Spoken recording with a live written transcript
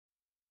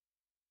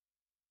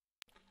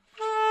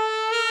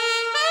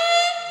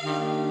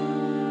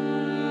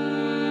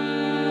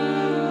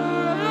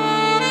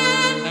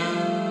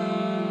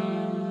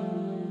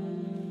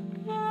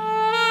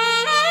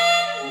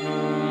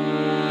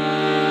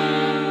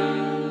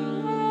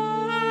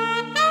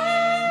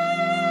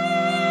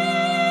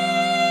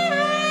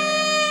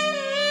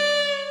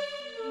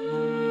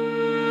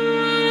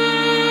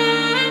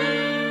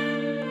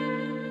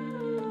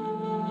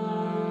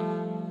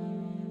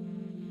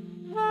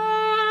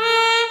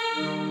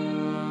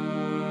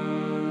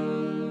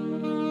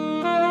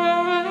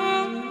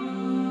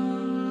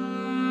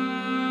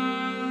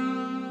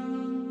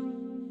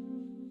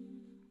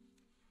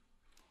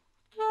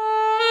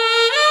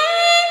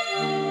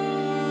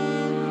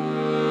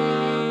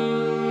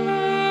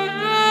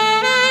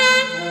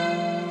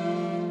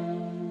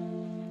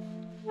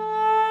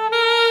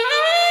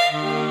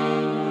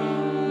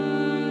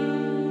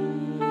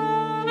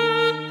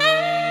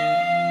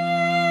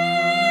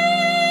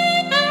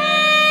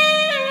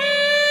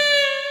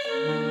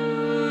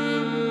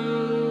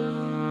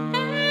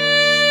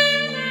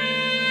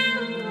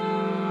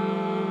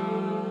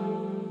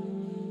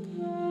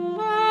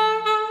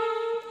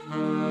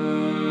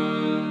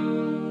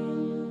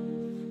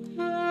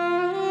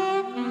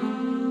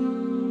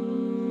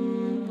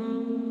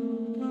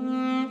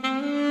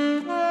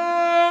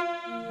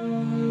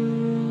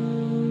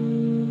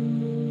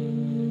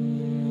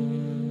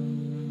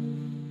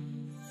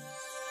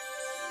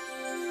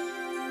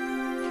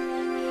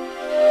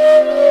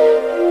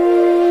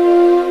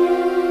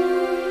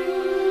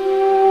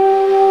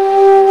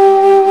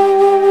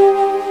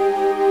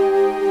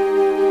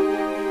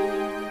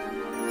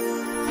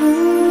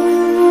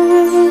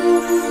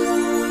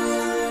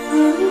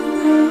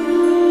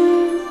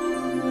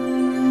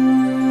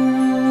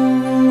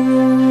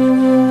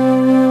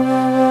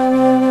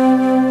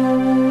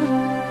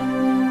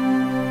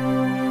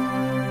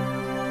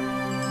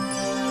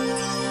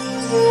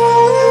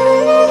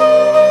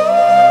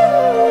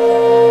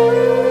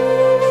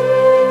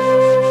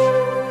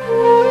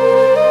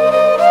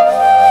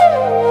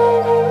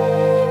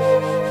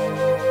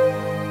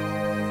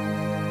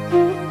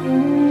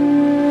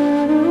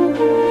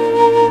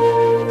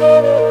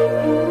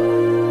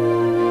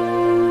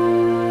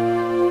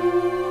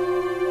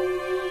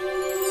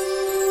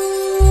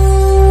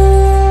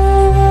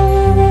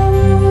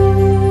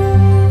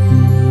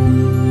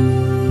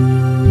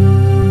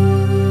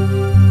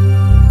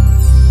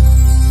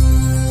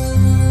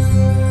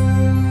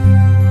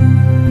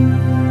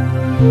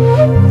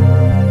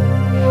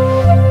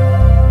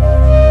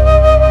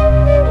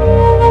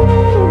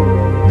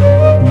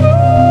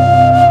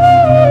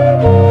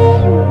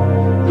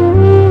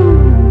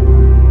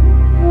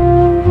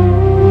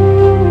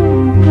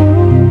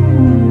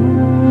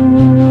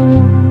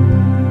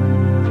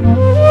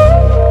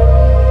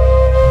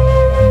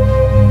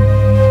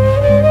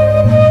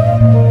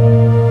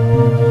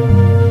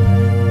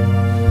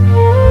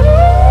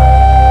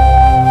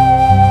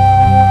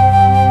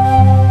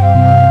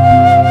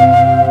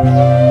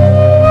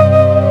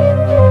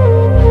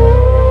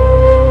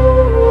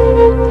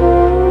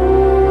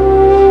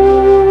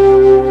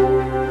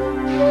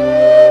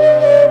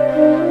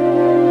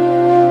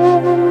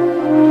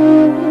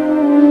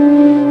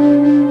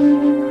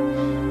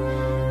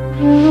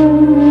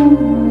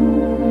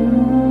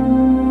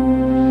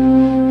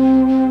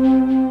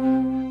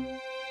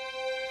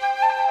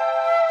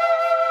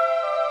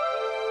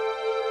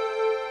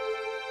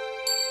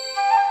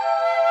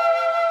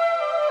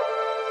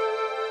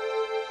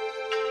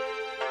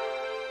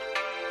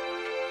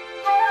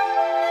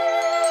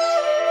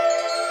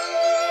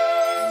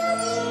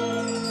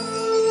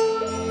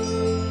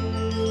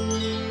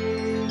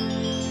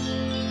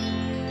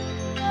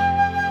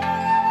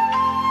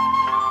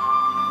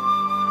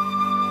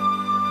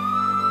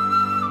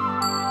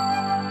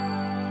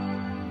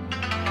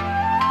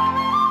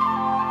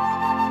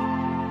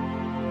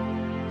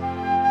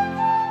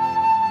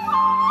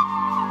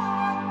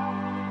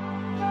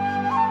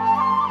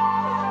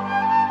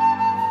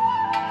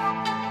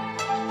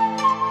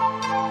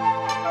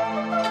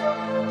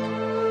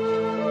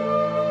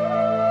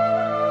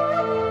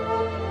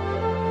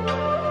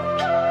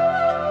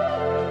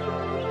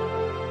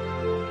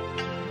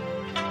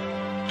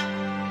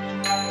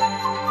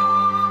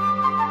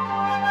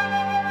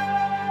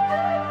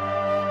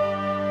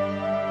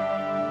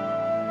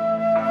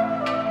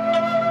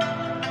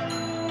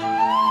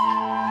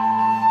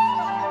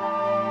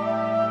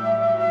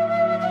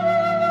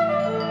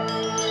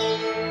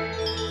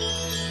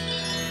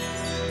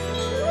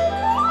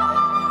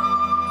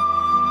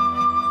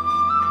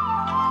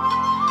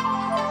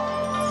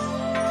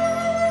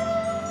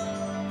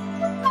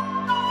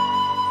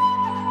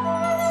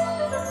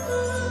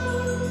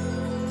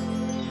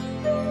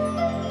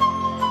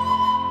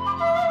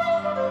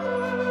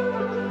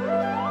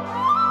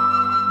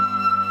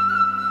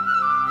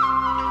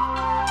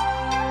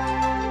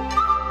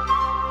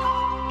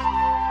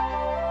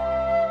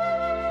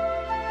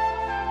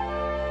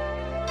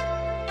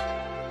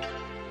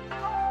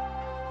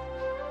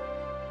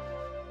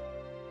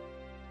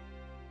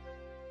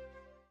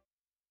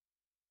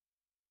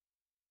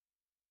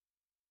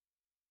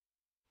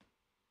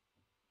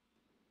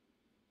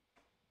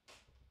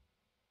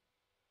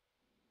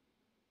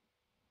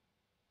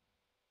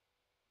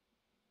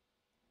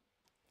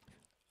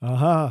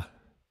Aha!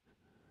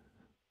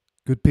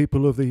 Good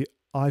people of the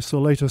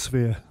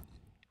isolatosphere,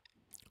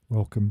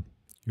 welcome.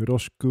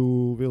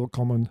 Yoroshiku,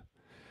 willkommen.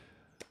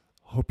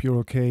 Hope you're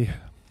okay.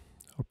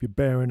 Hope you're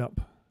bearing up.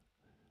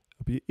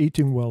 Hope you're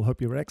eating well.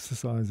 Hope you're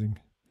exercising.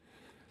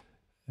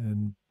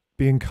 And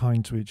being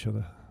kind to each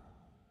other.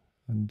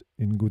 And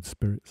in good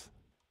spirits.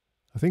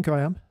 I think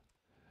I am.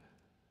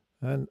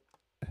 And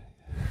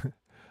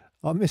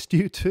I missed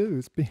you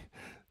too.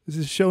 This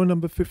is show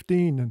number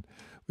 15 and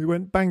we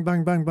went bang,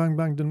 bang, bang, bang,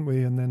 bang, didn't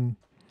we? And then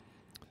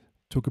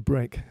took a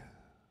break.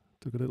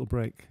 Took a little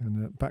break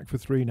and back for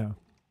 3 now.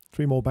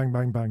 3 more bang,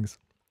 bang, bangs.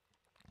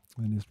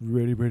 And it's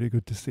really, really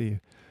good to see you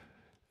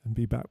and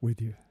be back with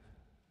you.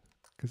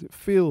 Because it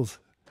feels,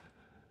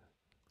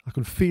 I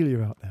can feel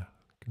you out there.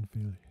 I can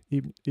feel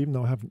you. Even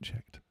though I haven't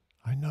checked.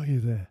 I know you're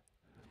there.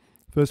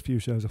 First few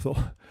shows I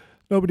thought,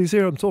 nobody's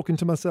here, I'm talking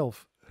to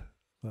myself.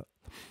 But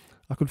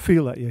I could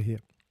feel that you're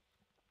here.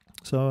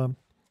 So I'm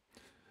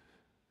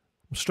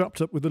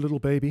strapped up with the little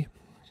baby.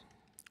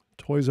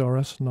 Toys R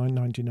Us,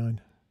 $9.99.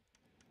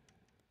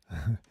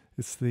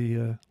 It's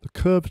the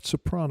curved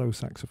soprano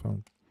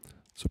saxophone.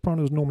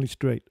 Soprano's normally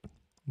straight.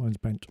 Mine's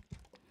bent.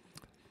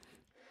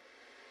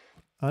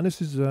 And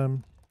this is,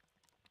 you're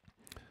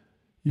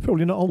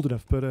probably not old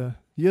enough, but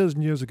years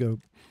and years ago,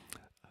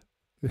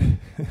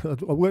 I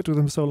worked with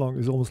them so long, it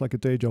was almost like a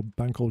day job,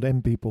 band called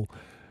M People.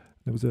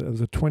 It was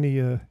a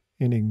 20-year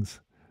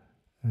innings.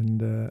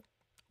 And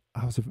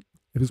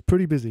it was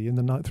pretty busy.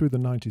 Through the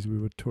 90s, we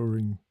were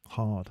touring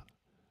hard,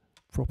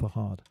 proper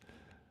hard.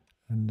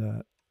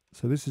 And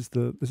so this is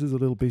the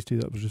little beastie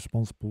that was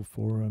responsible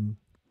for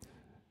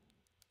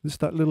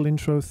that little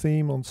intro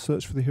theme on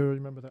Search for the Hero.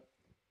 Remember that?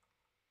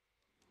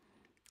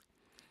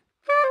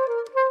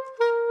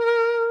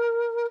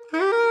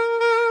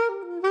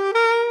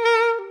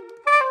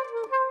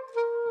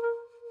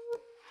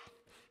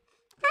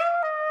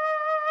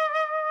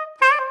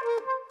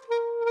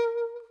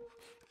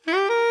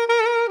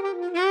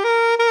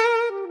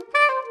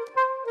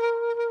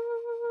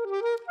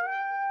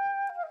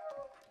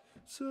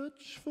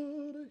 Search for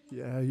the...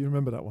 Yeah, you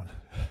remember that one.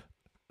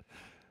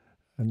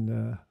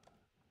 And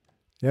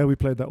yeah, we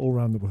played that all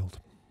around the world.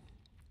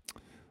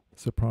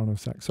 Soprano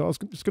sax. So I was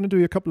just going to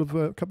do a couple of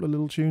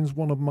little tunes.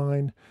 One of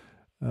mine,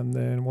 and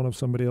then one of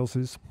somebody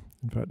else's.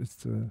 In fact, it's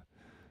the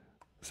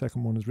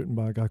second one is written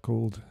by a guy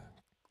called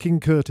King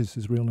Curtis.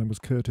 His real name was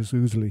Curtis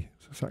Ousley,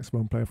 a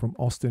saxophone player from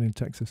Austin in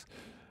Texas.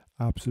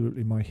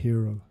 Absolutely my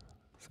hero.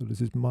 So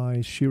this is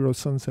My Shiro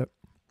Sunset,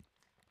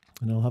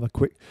 and I'll have a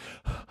quick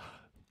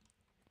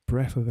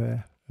breath of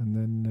air and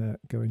then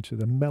go into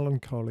the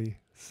Melancholy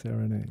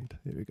Serenade.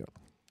 Here we go.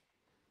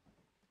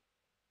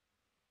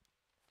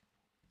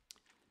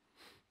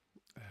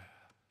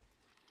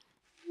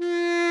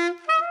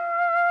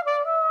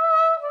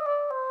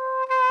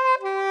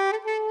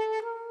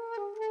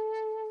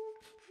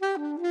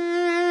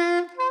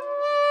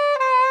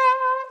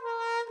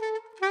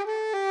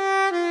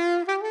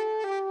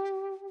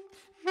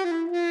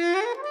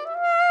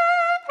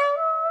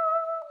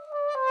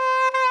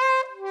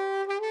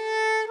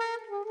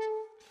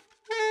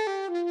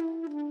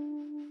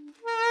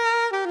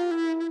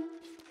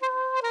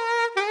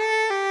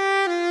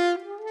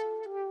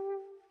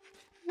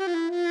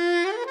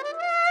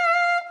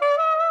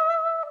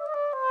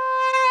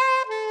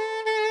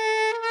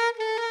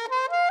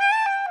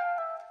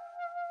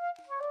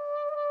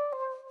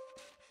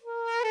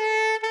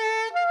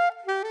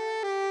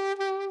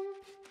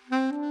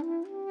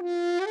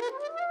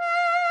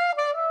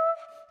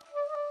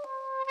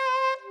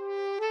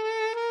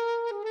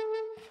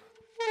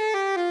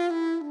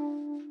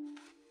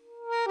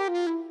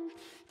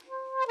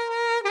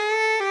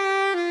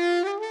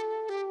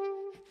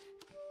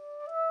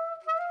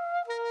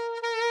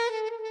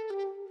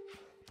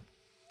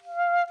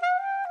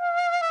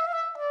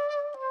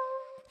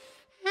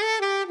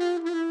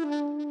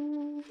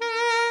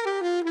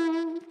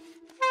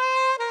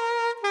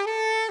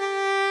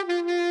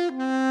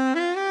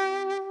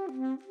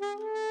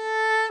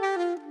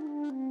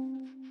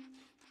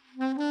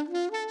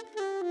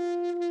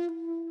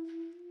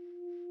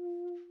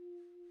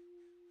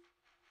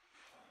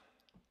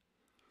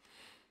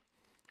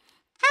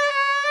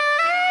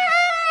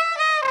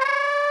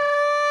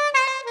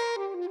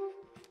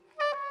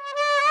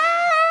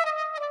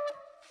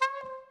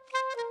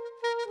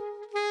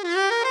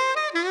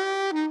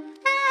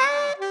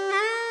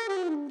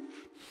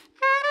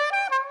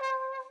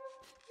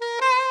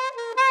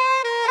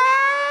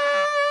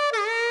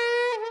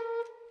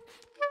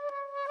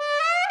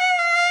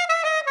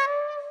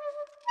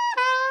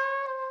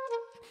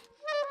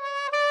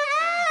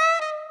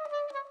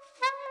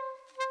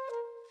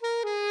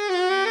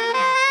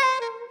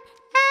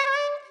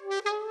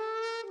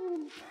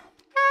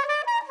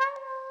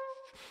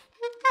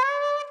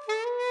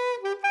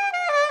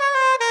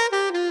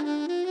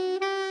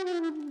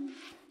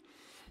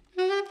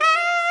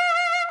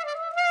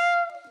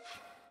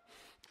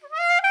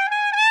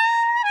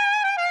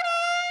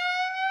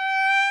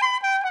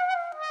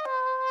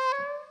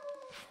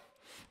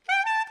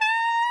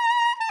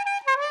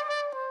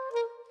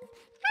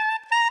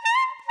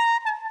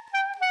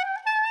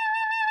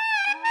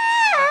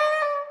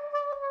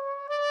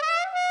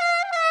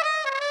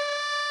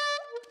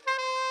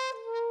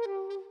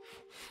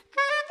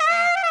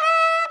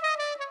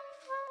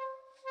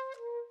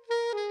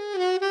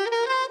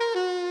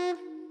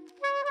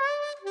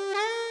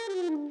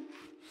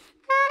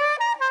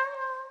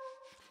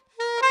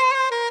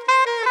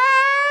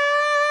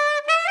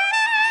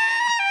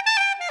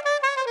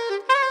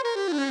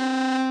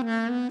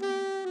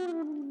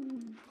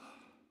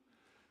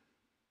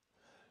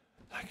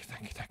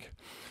 Thank you.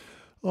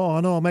 Oh,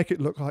 I know I'll make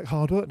it look like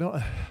hard work, don't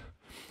I?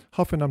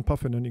 Huffing and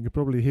puffing, and you can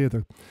probably hear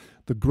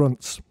the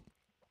grunts.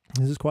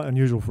 This is quite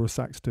unusual for a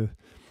sax to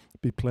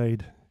be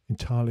played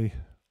entirely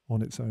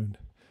on its own,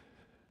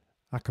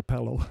 a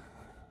cappella.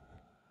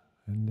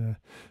 And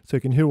so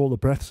you can hear all the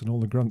breaths and all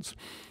the grunts.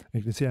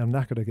 And you can see how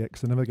knackered I get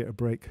because I never get a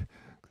break.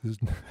 There's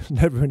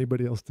never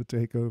anybody else to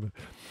take over.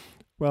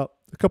 Well,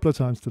 a couple of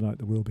times tonight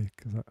there will be,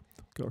 because I've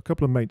got a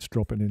couple of mates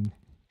dropping in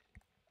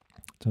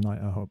tonight,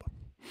 I hope.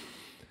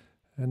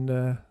 And,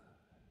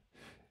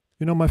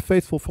 you know, my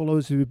faithful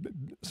followers,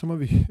 some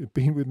of you have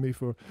been with me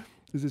for,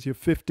 this is your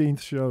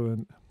 15th show,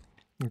 and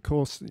of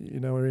course, you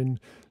know, we're in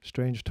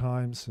strange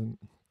times, and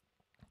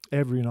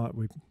every night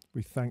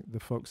we thank the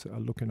folks that are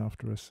looking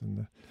after us,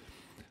 and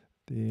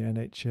the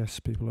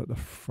NHS people at the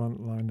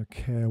front line, the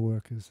care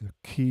workers, the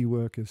key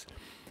workers.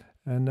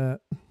 And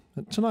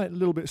tonight, a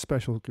little bit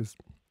special, because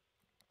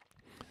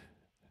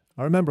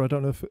I remember, I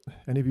don't know if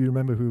any of you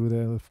remember who were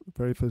there the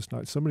very first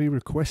night, somebody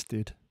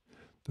requested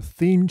the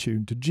theme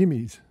tune to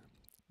Jimmy's.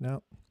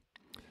 Now,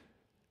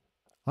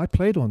 I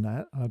played on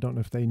that. I don't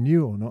know if they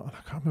knew or not.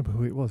 I can't remember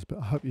who it was, but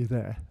I hope you're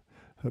there.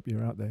 Hope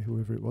you're out there,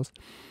 whoever it was.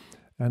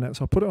 And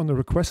so I put it on the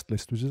request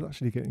list, which is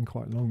actually getting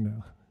quite long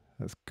now.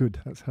 That's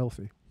good. That's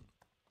healthy,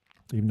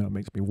 even though it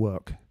makes me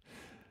work.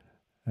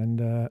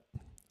 And I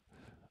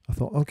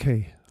thought,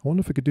 okay, I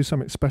wonder if I could do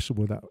something special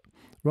with that.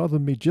 Rather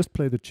than me just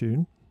play the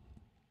tune,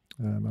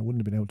 I wouldn't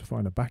have been able to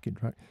find a backing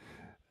track.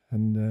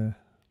 And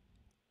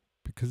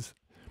because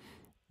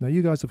now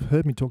you guys have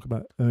heard me talk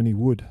about Ernie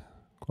Wood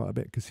quite a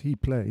bit, because he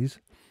plays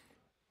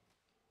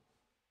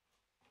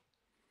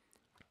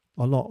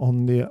a lot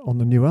on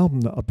the new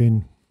album that I've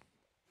been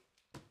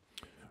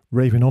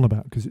raving on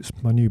about because it's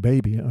my new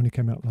baby. It only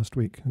came out last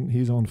week, and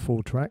he's on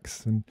 4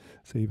 tracks. And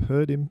so you've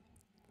heard him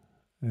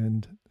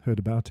and heard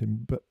about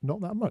him, but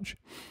not that much.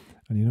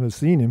 And you've never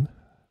seen him,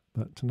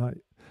 but tonight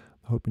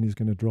I'm hoping he's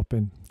going to drop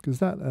in, because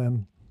that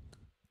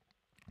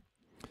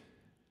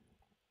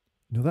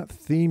that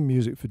theme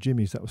music for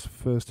Jimmy's, that was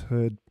first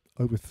heard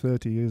over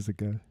 30 years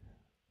ago.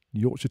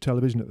 Yorkshire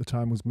Television at the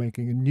time was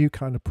making a new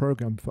kind of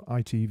program for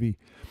ITV,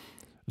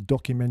 a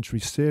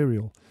documentary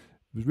serial.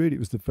 It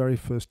was the very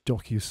first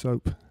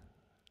docu-soap.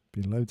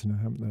 Been loads now,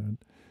 haven't there? And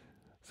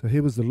so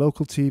here was the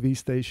local TV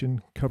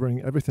station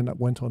covering everything that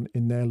went on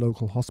in their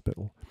local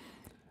hospital.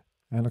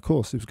 And of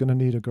course, it was going to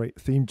need a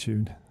great theme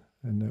tune.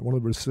 And one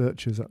of the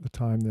researchers at the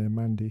time there,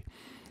 Mandy,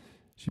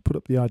 she put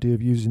up the idea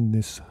of using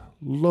this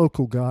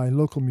local guy,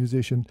 local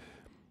musician,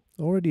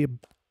 already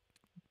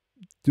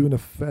doing a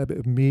fair bit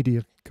of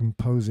media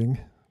composing,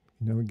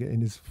 and getting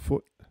his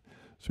foot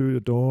through the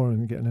door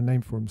and getting a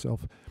name for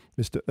himself,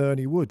 Mr.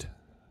 Ernie Wood,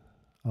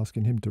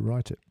 asking him to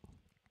write it.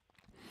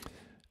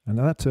 And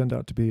that turned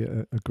out to be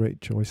a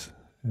great choice.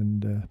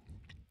 And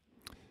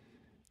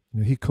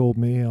he called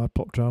me, I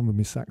popped around with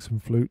my sax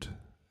and flute,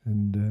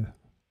 and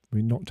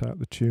we knocked out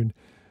the tune.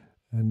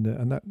 And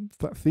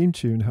that theme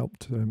tune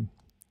helped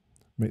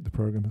make the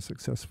program a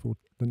success for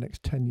the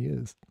next 10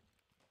 years,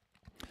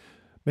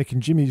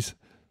 making Jimmy's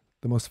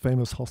the most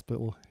famous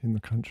hospital in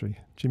the country.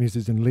 Jimmy's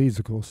is in Leeds,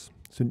 of course,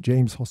 St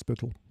James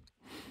Hospital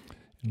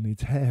in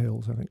Leeds, Hare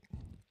Hills, I think.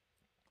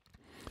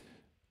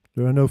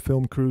 There are no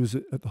film crews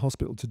at the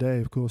hospital today,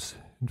 of course.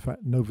 In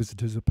fact, no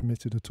visitors are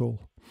permitted at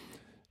all.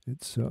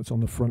 It's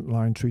on the front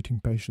line treating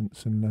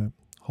patients and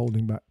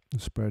holding back the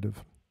spread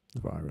of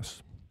the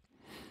virus.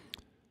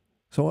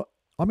 So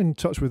I'm in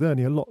touch with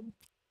Ernie a lot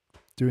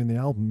during the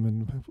album,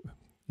 and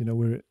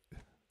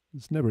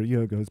it's never a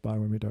year goes by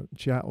when we don't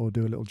chat or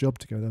do a little job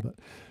together, but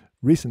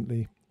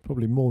recently,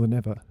 probably more than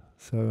ever.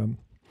 So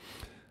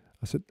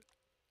I said,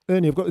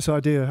 Ernie, I've got this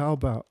idea. How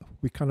about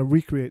we kind of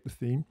recreate the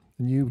theme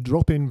and you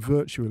drop in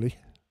virtually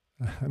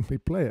and we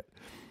play it?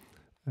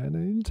 And it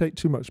didn't take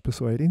too much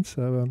persuading.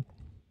 So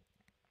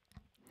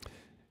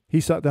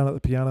he sat down at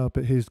the piano up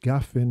at his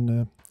gaff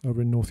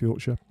over in North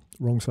Yorkshire,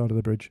 wrong side of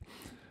the bridge.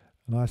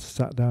 And I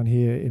sat down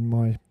here in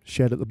my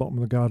shed at the bottom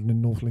of the garden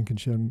in North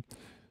Lincolnshire. And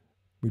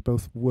we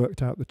both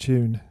worked out the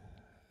tune.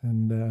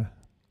 And that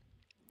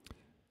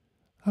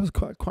was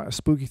quite a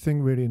spooky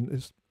thing, really. And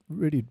it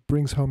really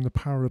brings home the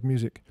power of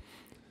music.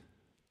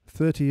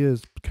 30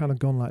 years kind of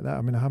gone like that.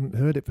 I mean, I haven't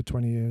heard it for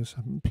 20 years.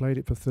 I haven't played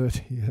it for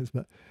 30 years,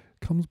 but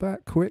it comes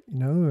back quick,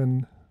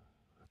 and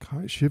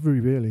quite shivery,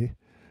 really.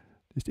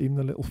 Just even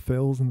the little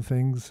fills and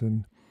things.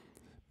 And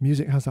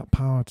music has that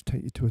power to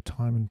take you to a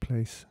time and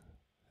place.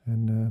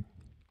 And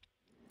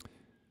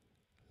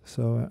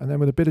and then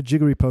with a bit of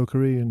jiggery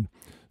pokery and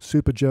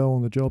Super Joe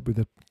on the job with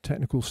the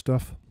technical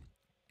stuff,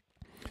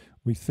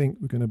 we think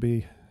we're going to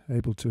be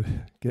able to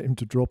get him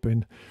to drop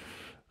in,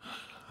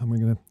 and we're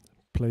going to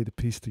play the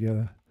piece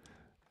together.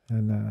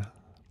 And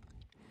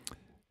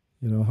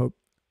I hope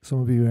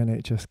some of you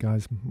NHS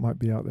guys might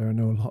be out there. I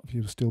know a lot of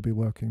you will still be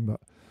working, but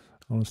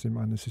honestly,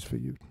 man, this is for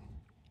you.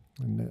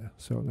 And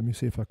so let me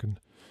see if I can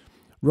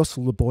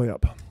rustle the boy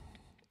up.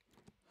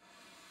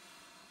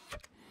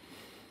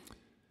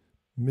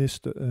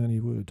 Mr. Ernie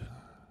Wood.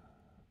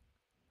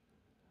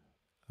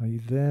 Are you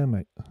there,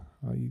 mate?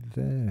 Are you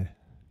there?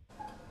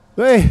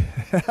 Hey!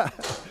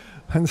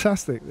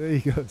 Fantastic. There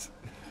he goes.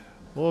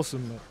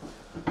 Awesome,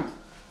 mate.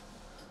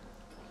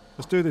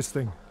 Let's do this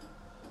thing.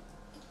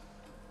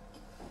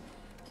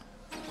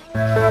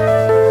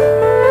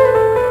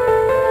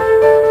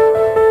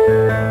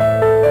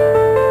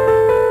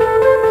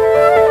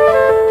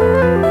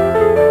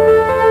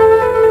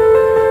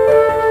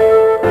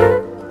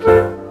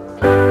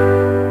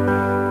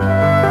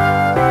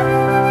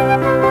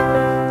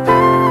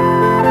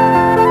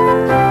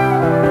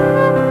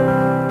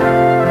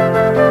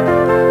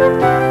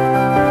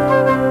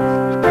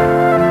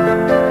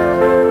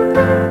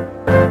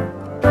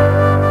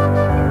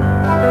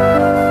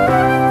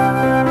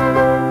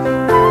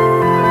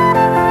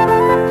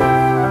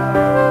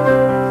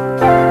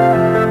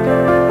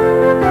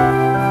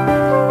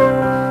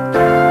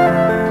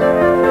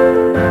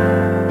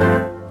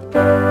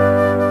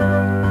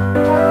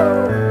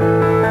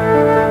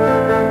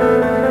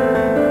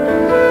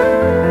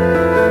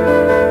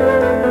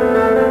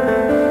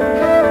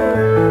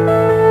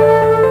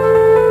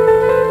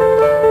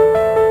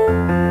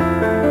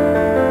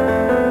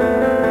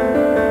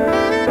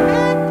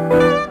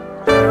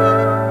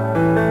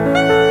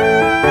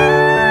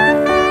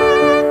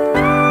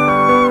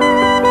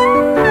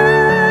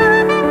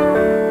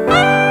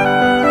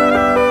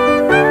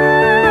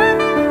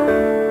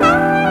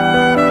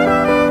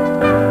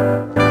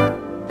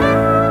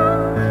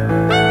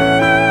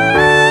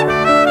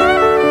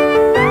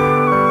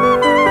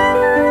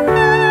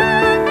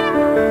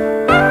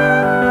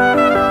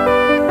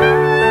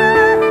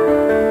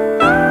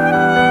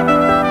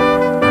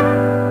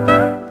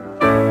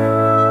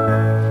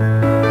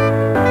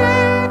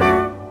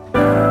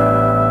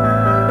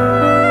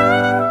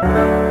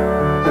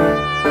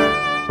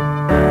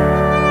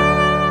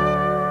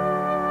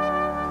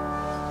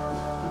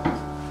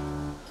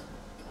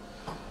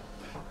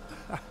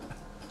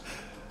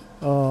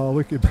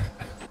 wicked.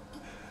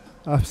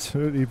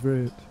 Absolutely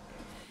brilliant.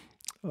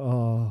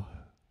 Oh,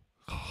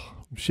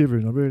 I'm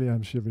shivering. I really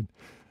am shivering.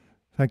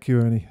 Thank you,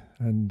 Ernie.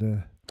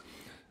 And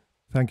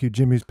thank you,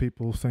 Jimmy's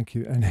people. Thank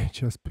you,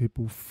 NHS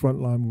people,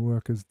 frontline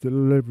workers,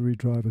 delivery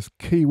drivers,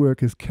 key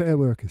workers, care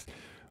workers,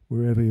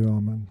 wherever you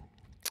are, man.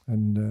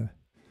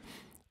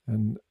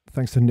 And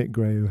thanks to Nick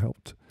Gray, who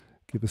helped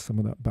give us some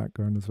of that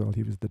background as well.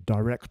 He was the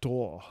director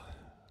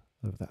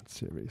of that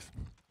series.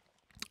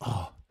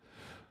 I'll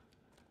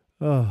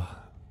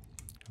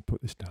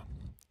put this down.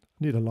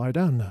 I need to lie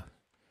down now.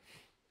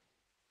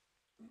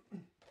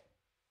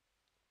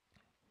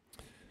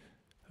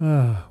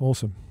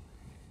 Awesome.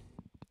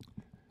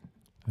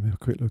 Let me have a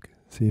quick look,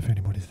 see if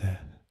anybody's there.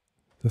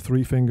 The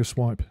 3-finger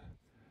swipe.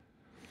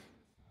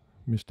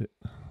 Missed it.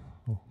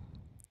 Oh.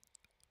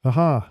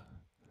 Aha!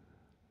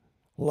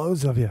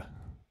 Loads of you.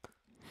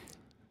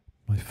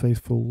 My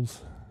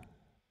faithfuls.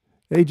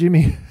 Hey,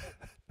 Jimmy.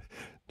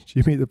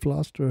 Jimmy the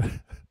plasterer.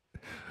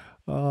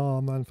 Oh,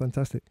 man,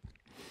 fantastic.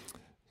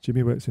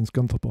 Jimmy works in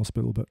Scunthorpe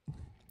Hospital, but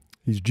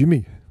he's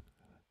Jimmy.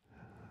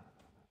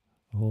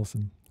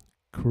 Awesome.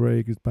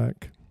 Craig is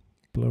back,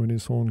 blowing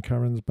his horn.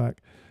 Karen's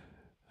back.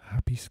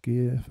 Happy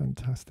skier,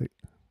 fantastic.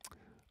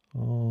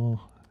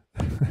 Oh.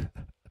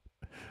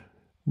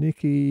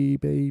 Nikki,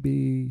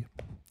 baby.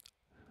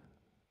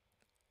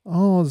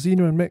 Oh,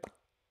 Zena and Mick,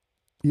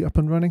 you up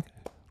and running?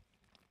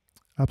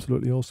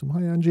 Absolutely awesome.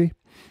 Hi, Angie.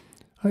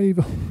 Hi,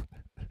 Eva.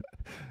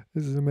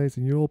 This is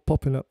amazing. You're all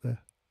popping up there.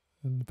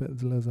 And I bet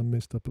there's loads I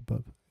missed up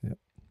above. Yeah.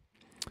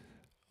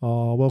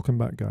 Oh, welcome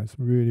back, guys.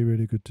 Really,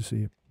 really good to see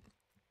you.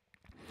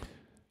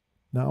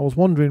 Now, I was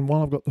wondering,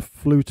 while I've got the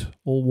flute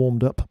all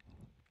warmed up.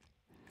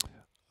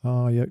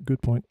 Yeah,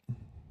 good point.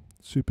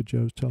 Super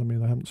Joe's telling me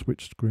they haven't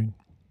switched screen.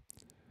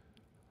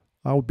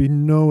 I would be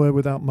nowhere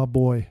without my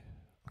boy.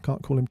 I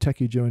can't call him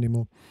Techie Joe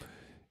anymore.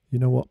 You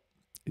know what?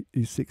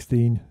 He's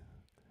 16.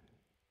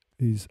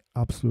 He's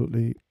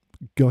absolutely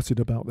gutted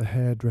about the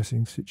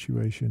hairdressing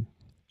situation.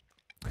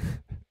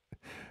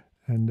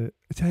 And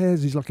his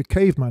hair's, he's like a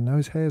caveman now.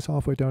 His hair's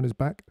halfway down his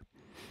back.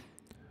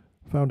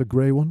 Found a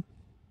grey one.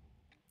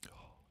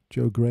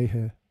 Joe Grey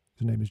Hair.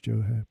 His name is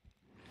Joe Hair.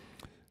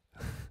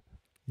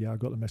 Yeah, I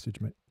got the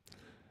message, mate.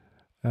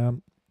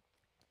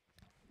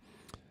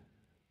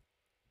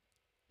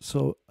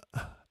 So,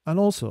 and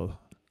also,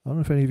 I don't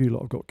know if any of you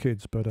lot have got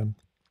kids, but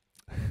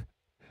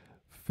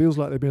feels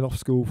like they've been off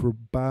school for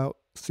about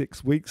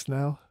 6 weeks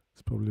now.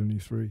 It's probably only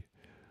 3.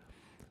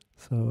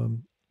 So,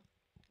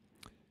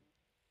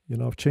 you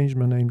know, I've changed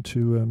my name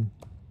to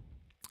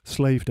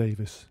Slave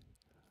Davis.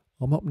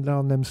 I'm up and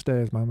down them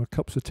stairs, man, with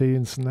cups of tea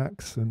and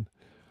snacks and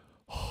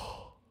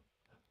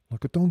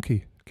like a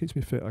donkey. Keeps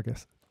me fit, I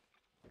guess.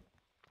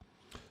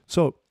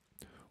 So,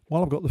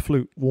 while I've got the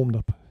flute warmed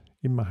up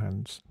in my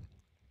hands,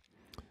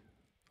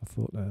 I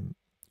thought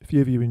if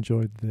any of you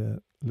enjoyed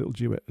the little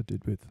duet I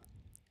did with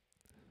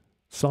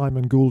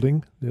Simon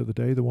Goulding the other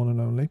day, the one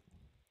and only.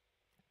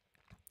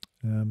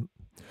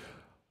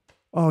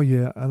 Oh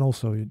yeah, and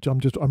also I'm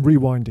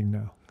rewinding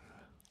now.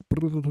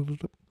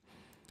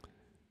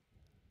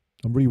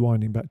 I'm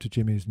rewinding back to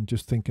Jimmy's and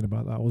just thinking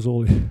about that. I was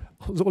all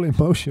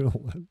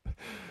emotional.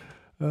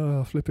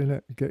 Flipping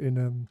it,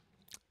 getting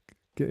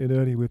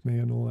Ernie with me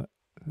and all that.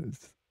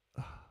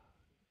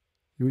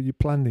 You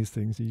plan these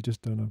things, you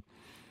just don't know.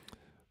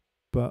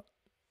 But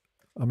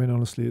I mean,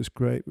 honestly, it's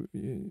great.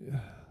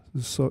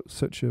 There's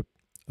such a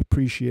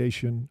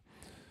appreciation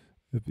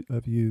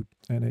of you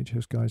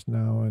NHS guys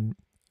now, and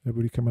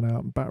everybody coming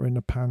out and battering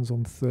the pans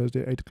on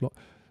Thursday at 8 o'clock.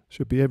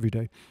 Should be every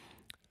day.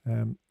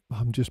 I'm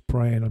just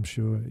praying. I'm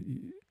sure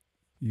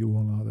you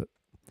all are, that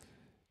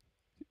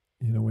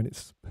you know when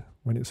it's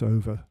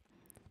over,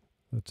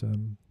 that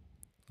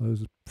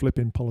those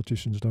flipping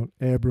politicians don't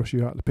airbrush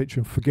you out of the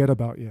picture and forget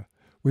about you.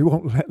 We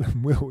won't let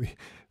them, will we?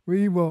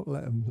 We won't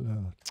let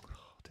them.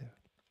 Oh dear.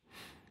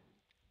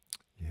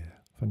 Yeah,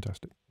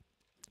 fantastic.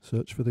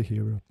 Search for the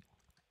hero.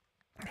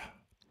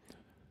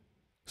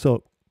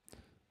 So,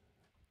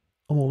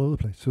 I'm all over the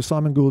place. So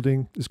Simon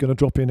Goulding is going to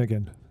drop in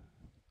again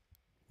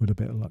with a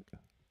bit of luck.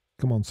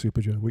 Come on,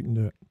 Super Joe, we can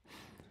do it.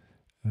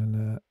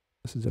 And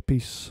this is a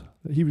piece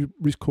that he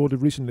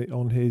recorded recently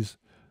on his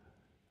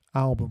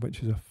album,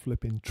 which is a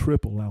flipping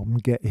triple album,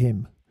 Get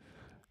Him.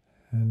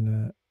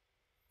 And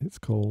it's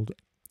called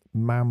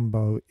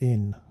Mambo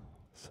Inn.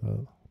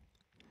 So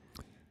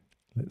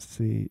let's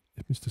see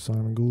if Mr.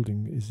 Simon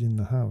Goulding is in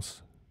the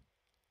house.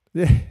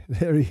 Yeah,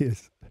 there he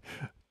is.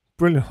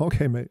 Brilliant.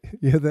 Okay, mate,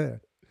 you're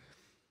there.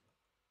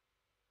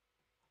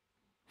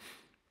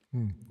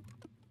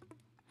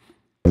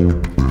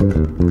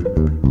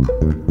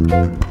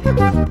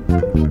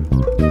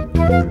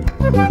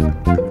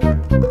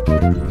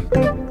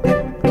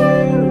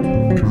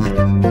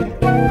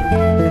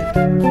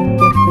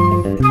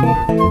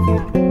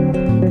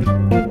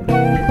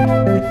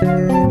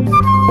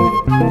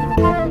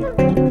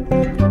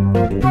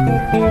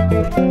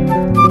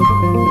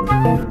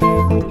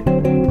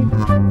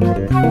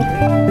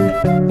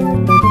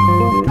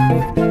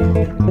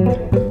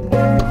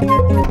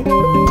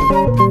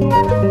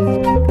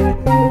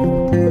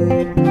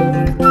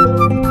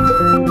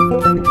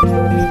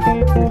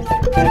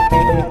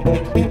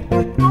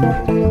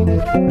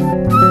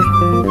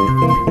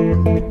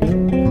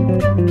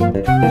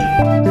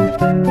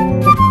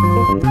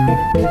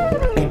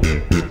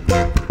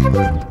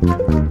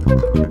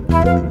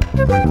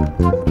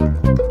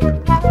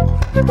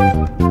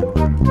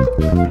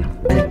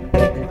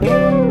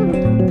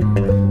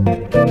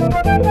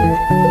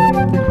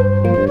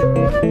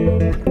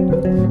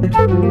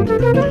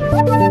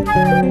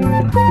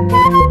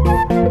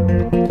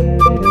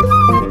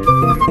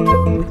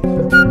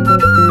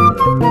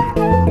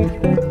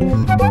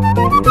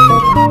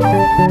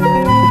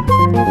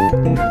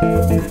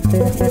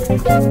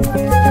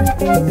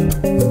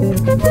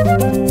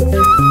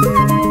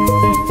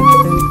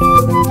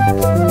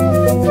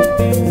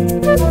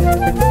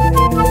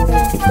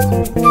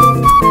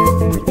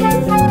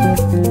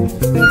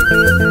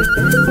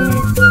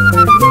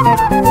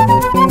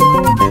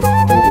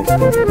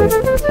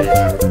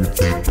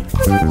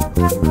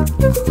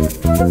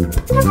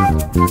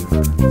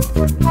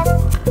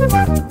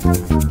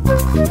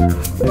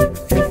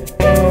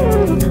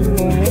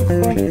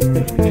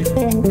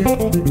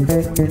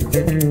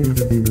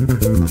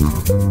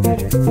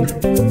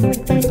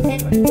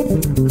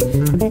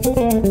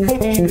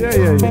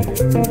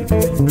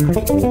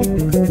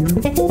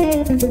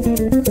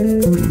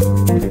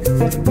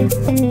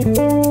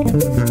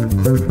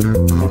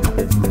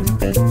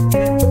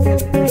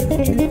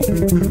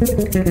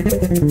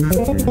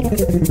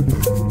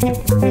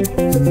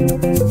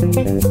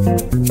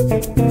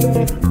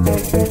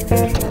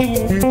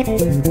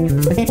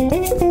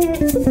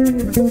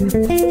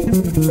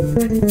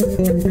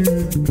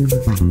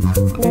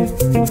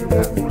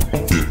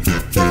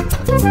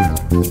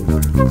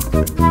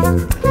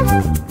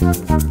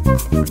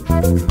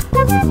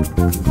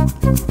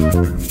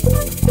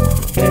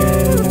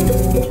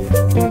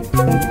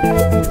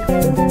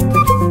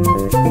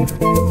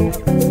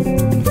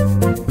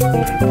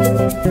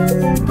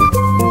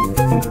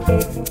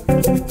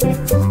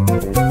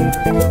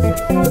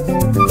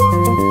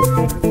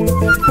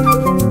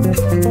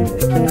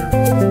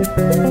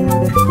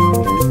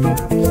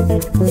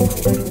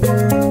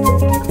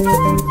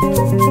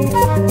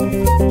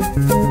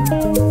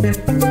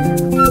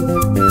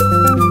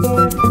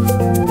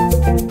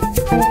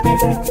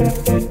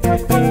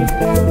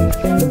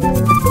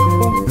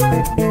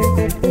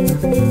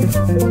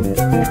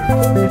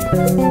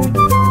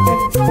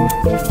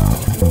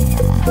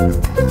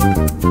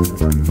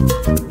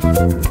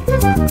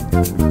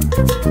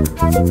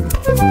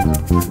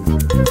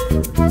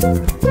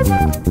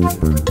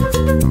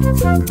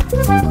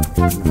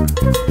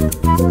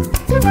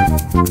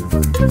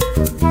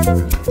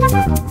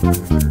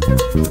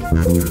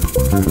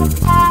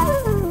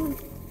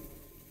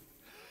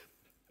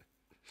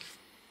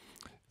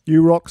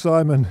 You rock,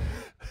 Simon.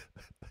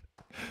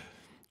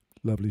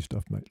 Lovely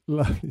stuff, mate.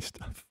 Lovely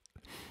stuff.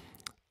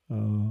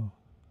 Oh,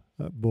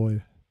 that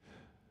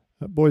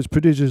boy's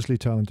prodigiously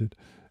talented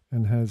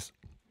and has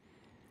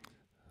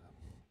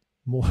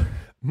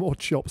more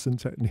chops and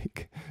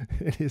technique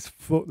in his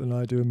foot than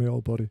I do in my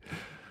old body.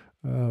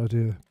 Oh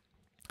dear,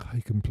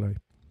 he can play.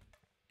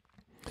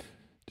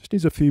 Just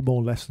needs a few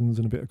more lessons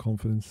and a bit of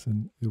confidence,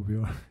 and he'll be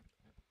all right.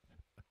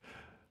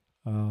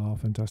 Ah,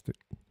 fantastic.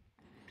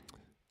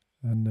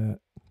 And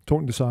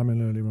talking to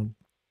Simon earlier on,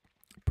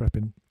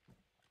 prepping,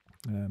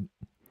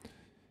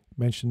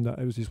 mentioned that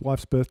it was his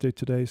wife's birthday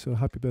today, so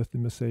happy birthday,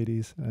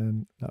 Mercedes.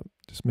 And that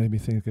just made me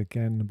think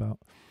again about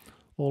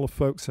all the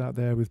folks out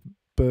there with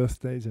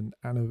birthdays and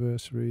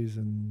anniversaries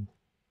and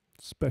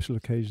special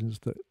occasions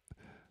that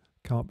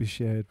can't be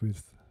shared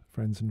with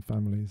friends and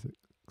families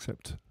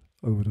except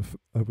over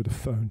the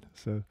phone.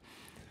 So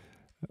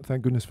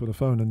thank goodness for the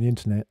phone and the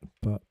internet,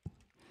 but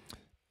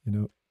you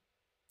know,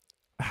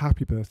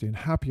 happy birthday and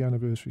happy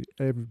anniversary,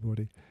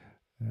 everybody.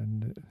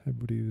 And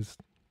everybody who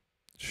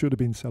should have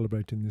been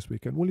celebrating this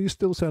weekend. Well, you're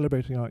still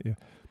celebrating, aren't you?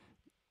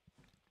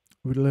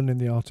 We're learning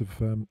the art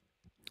of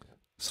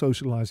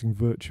socializing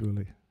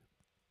virtually.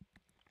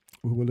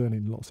 We're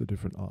learning lots of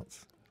different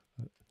arts.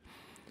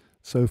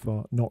 So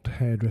far, not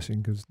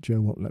hairdressing because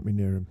Joe won't let me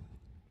near him.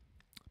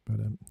 But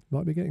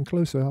might be getting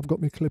closer. I've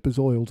got my clippers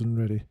oiled and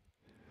ready.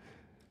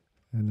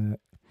 And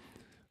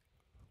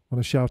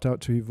want to shout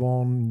out to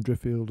Yvonne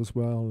Driffield as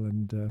well.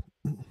 And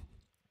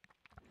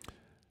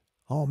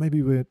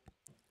maybe we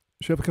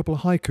should have a couple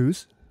of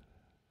haikus.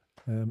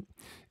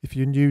 If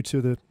you're new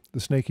to the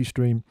Snaky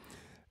stream,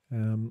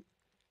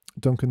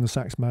 Duncan the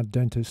Saxmad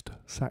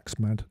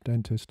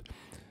dentist,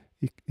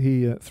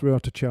 he threw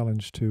out a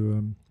challenge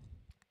to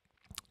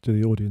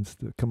the audience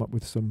to come up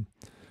with some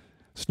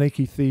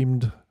snaky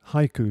themed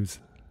haikus.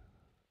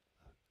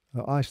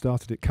 I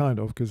started it kind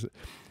of because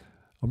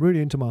I'm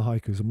really into my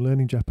haikus. I'm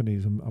learning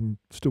Japanese. I'm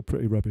still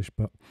pretty rubbish,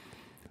 but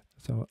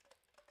so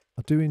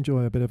I do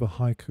enjoy a bit of a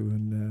haiku.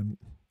 And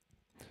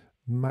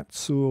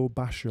Matsuo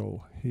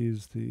Basho,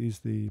 he's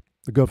the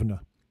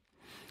governor.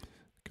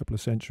 A couple of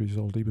centuries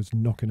old. He was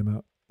knocking them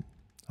out,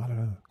 I don't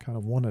know, kind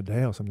of one a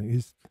day or something.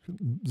 He's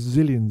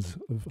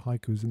zillions of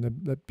haikus, and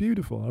they're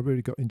beautiful. I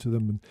really got into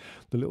them and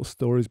the little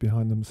stories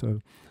behind them. So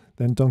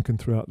then Duncan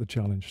threw out the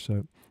challenge.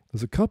 So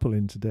there's a couple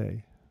in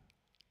today,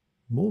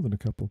 more than a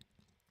couple.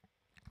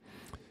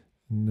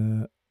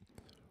 And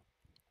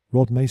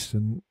Rod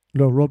Mason,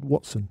 no, Rod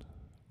Watson.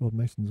 Rod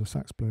Mason's a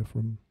sax player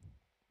from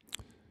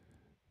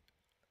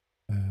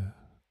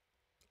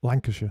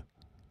Lancashire.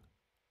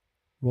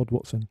 Rod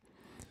Watson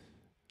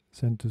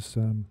sent us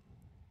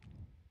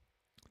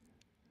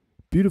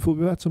beautiful.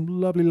 We had some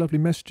lovely, lovely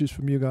messages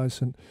from you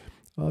guys, and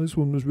this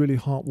one was really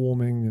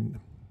heartwarming. And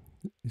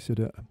he said,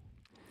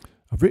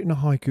 "I've written a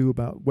haiku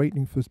about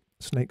waiting for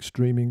snake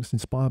streamings,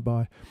 inspired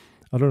by."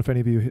 I don't know if any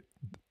of you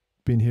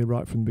been here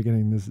right from the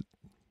beginning. There's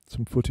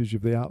some footage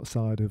of the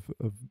outside of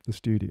the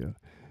studio,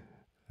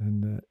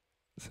 and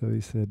so he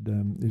said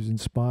he was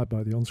inspired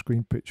by the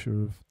on-screen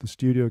picture of the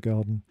studio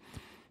garden,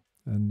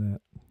 and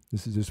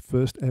this is his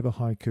first ever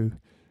haiku.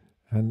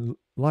 And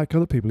like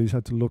other people, he's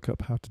had to look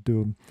up how to do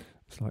them.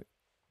 It's like,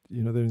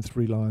 you know, they're in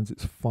 3 lines.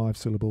 It's 5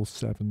 syllables,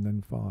 7,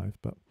 then 5.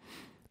 But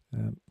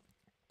and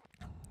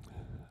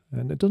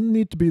it doesn't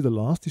need to be the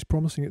last. He's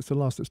promising it's the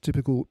last. That's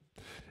typical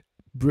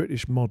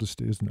British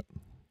modesty, isn't it?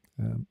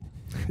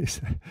 He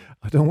said,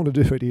 "I don't want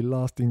to do any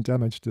lasting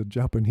damage to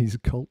Japanese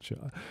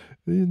culture."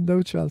 There's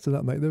no chance of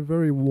that, mate. They're a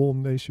very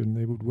warm nation.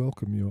 They would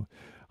welcome your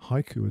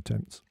haiku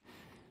attempts.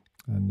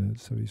 And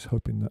so he's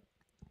hoping that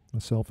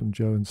myself and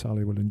Joe and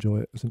Sally will enjoy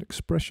it as an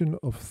expression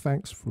of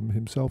thanks from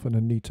himself and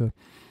Anita,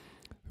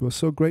 who are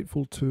so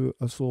grateful to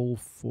us all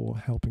for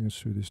helping us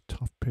through this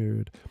tough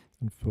period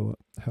and for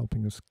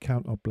helping us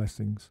count our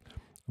blessings,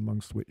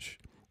 amongst which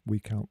we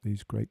count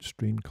these great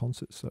streamed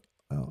concerts that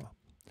are.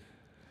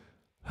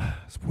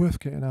 It's worth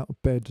getting out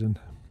of bed and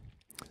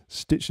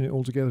stitching it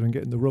all together and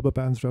getting the rubber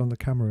bands around the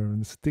camera and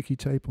the sticky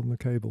tape on the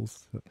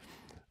cables.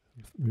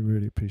 We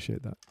really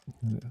appreciate that.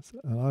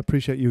 And I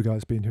appreciate you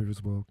guys being here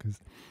as well,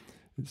 because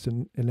it's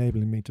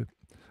enabling me to...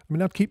 I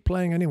mean, I'd keep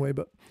playing anyway,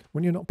 but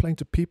when you're not playing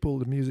to people,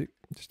 the music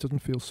just doesn't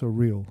feel so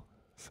real.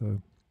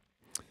 So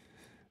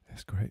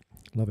it's great.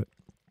 Love it.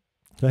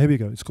 So here we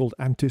go. It's called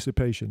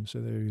Anticipation.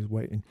 So there he is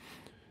waiting.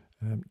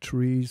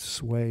 Trees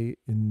sway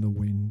in the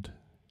wind.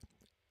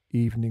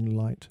 Evening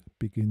light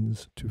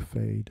begins to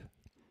fade.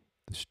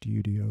 The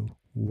studio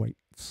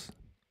waits.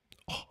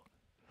 Oh,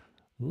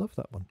 love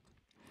that one.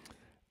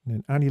 And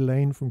then Annie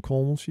Lane from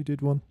Cornwall, she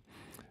did one.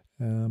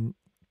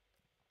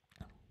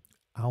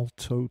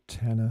 Alto,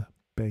 tenor,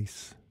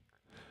 bass.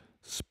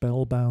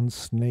 Spellbound,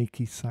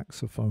 snaky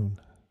saxophone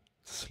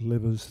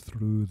slivers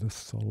through the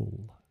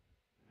soul.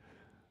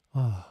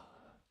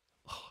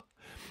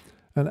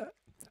 And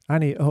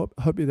Annie, I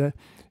hope you're there.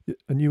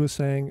 And you were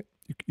saying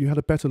you had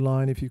a better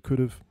line if you could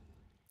have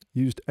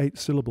used 8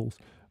 syllables.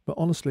 But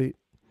honestly,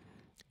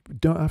 we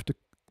don't have to,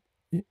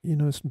 you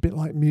know, it's a bit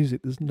like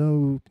music. There's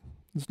no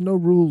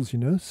rules, you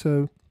know.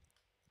 So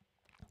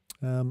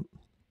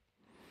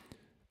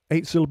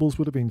 8 syllables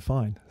would have been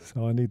fine.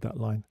 So I need that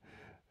line.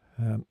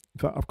 In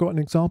fact, I've got an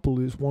example.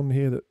 There's one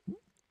here that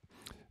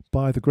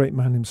by the great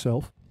man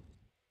himself,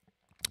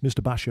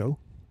 Mr. Basho,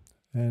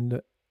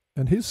 and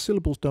his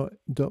syllables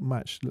don't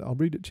match. I'll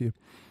read it to you.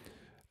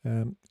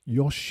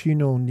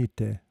 Yoshino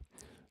nite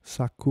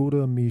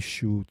sakura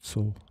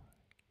mishutsu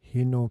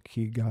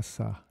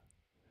hinokigasa,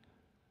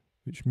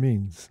 which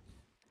means,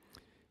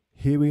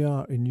 here we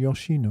are in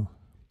Yoshino,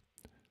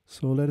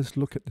 so let us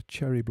look at the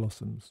cherry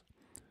blossoms,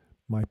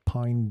 my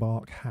pine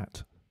bark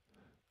hat.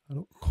 I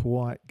don't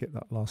quite get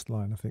that last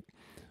line. I think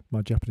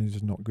my Japanese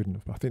is not good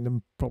enough. I think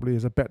there probably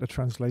is a better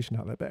translation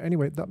out there. But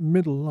anyway, that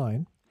middle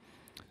line,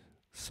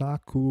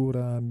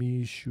 sakura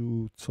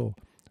mishutsu,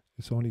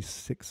 it's only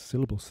 6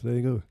 syllables. So there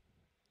you go.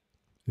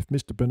 If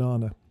Mr.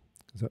 Banana,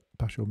 because that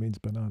Basho means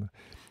banana,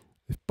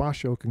 if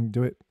Basho can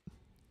do it,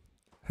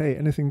 hey,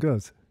 anything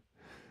goes.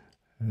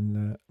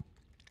 And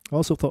I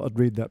also thought I'd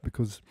read that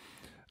because,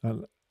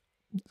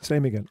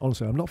 same again,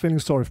 honestly, I'm not feeling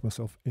sorry for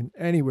myself in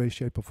any way,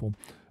 shape or form,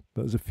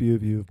 but as a few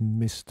of you have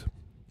missed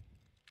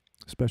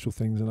special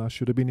things, and I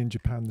should have been in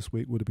Japan this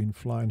week, would have been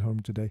flying home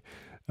today,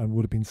 and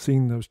would have been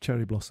seeing those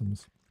cherry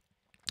blossoms.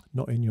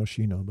 Not in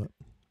Yoshino, but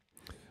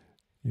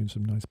in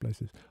some nice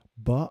places.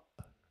 But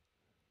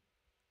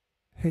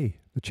hey,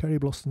 the cherry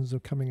blossoms are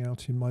coming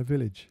out in my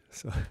village,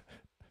 so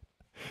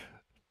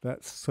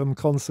that's some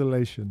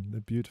consolation.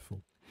 They're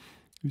beautiful.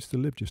 I used to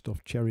live just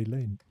off Cherry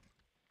Lane,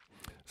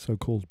 so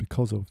called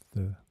because of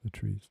the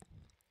trees.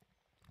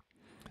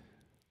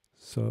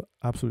 So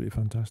absolutely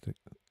fantastic.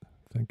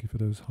 Thank you for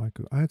those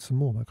haiku. I had some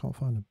more, but I can't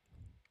find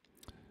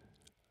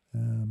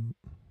them.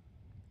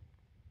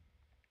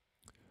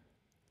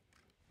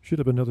 Should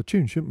have another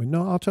tune, shouldn't we?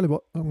 No, I'll tell you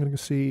what. I'm going to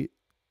see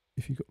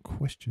if you've got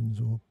questions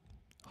or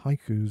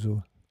haikus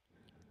or...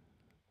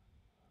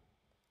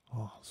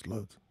 Oh, there's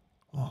loads.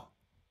 Oh.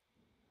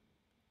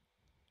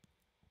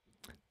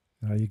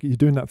 You're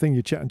doing that thing,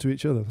 you're chatting to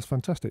each other. That's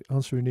fantastic.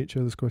 Answering each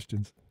other's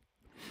questions.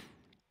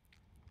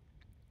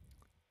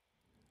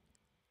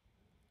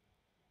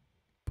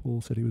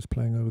 Paul said he was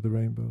playing Over the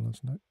Rainbow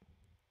last night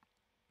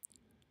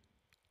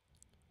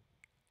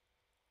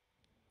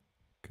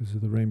because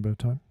of the rainbow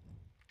time.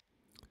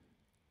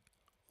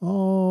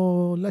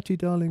 Oh, Letty,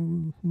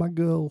 darling, my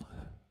girl.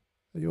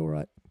 Are you all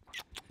right?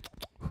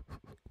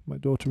 My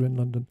daughter in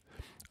London.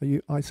 Are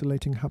you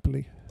isolating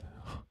happily?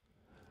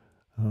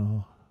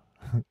 Oh.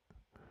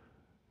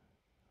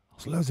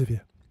 There's loads of you.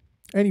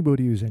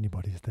 Anybody who's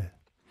anybody's there.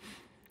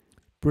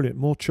 Brilliant.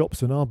 More chops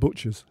than our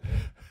butchers.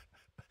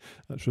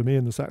 That's from me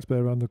and the sax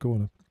player around the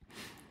corner.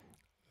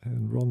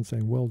 And Ron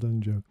saying, well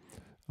done, Joe.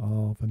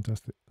 Oh,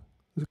 fantastic.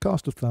 There's a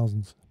cast of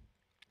thousands.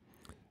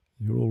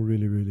 You're all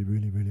really, really,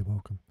 really, really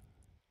welcome.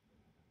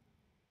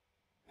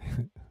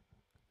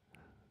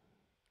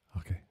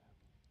 Okay.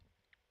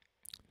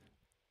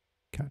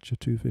 Catcher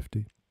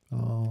 250.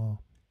 Ah,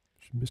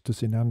 Mr.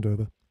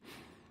 Sinandover.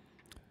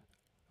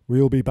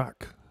 We'll be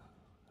back.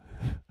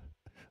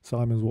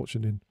 Simon's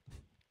watching in.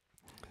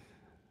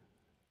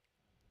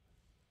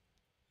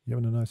 You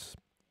having a nice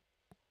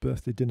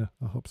birthday dinner?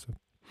 I hope so.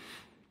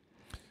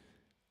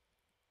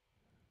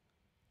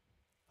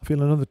 I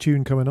feel another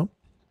tune coming on.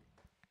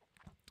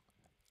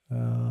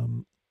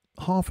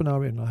 Half an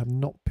hour in, I have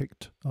not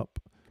picked up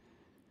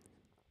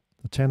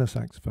the tenor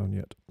saxophone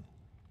yet.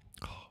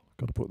 Oh,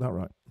 got to put that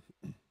right.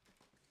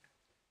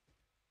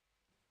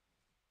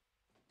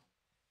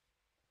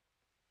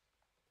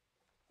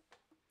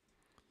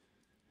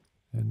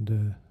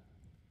 And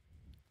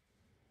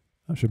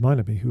that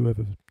reminded me,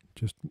 whoever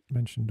just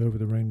mentioned Over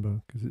the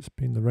Rainbow, because it's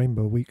been the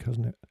Rainbow Week,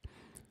 hasn't it?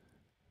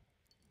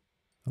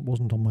 That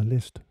wasn't on my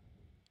list.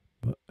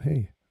 But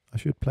hey, I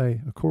should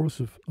play a chorus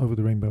of Over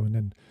the Rainbow and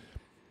then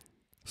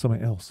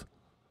something else.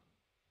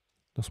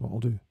 That's what I'll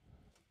do.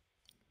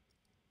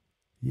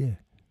 Yeah.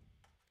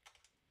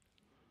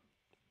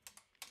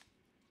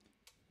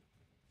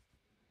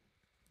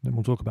 Then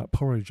we'll talk about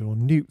porridge or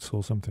newts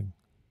or something.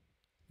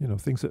 You know,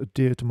 things that are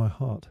dear to my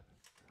heart.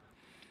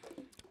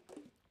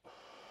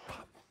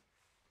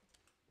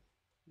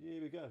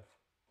 Here we go.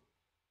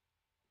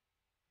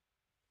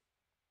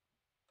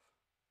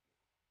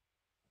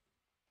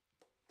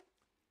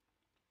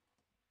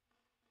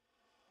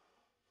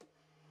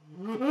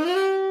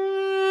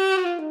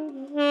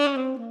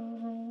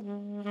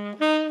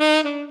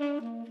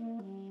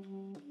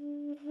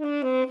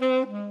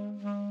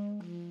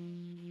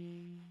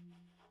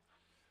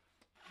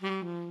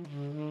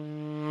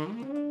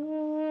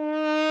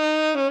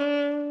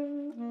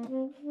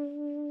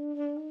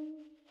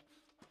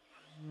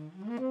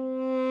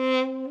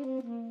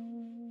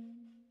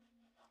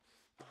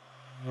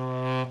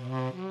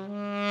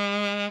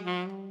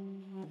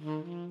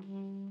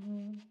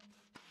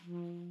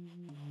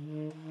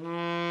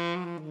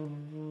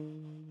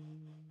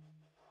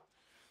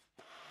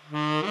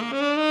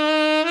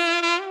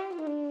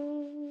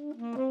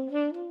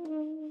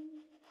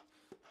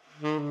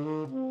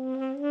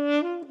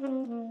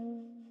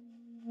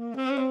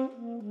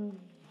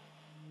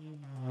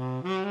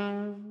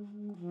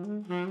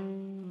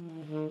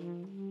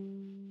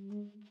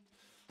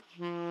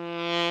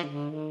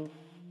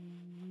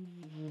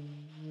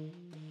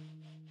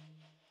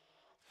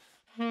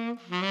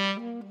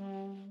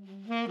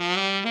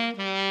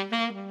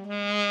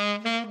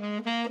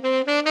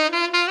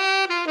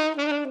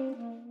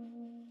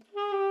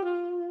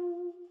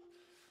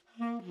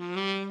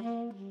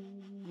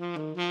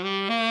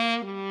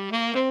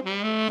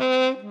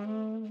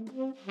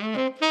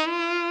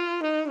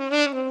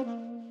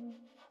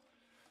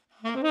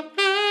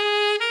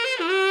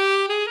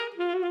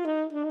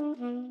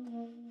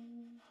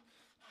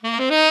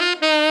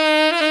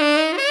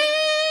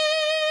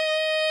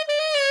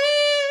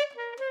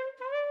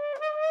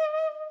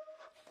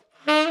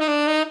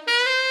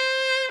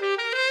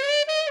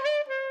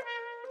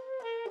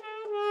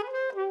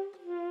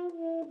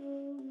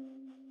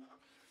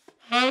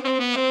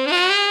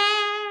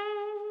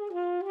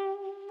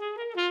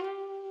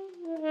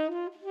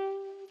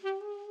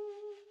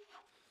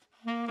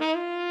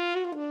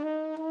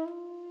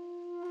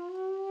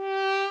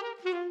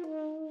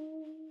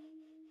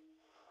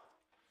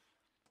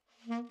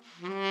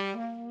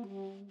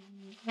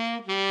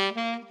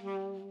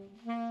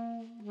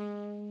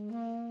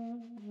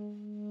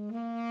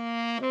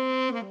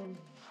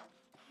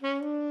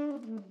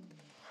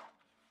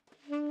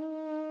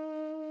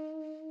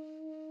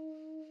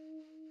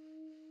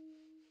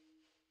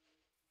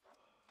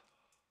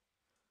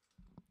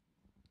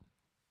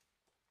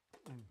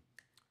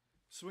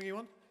 Swingy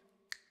one.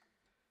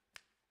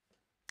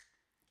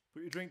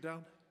 Put your drink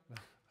down.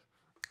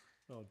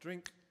 No,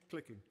 drink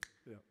clicking.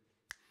 Yeah.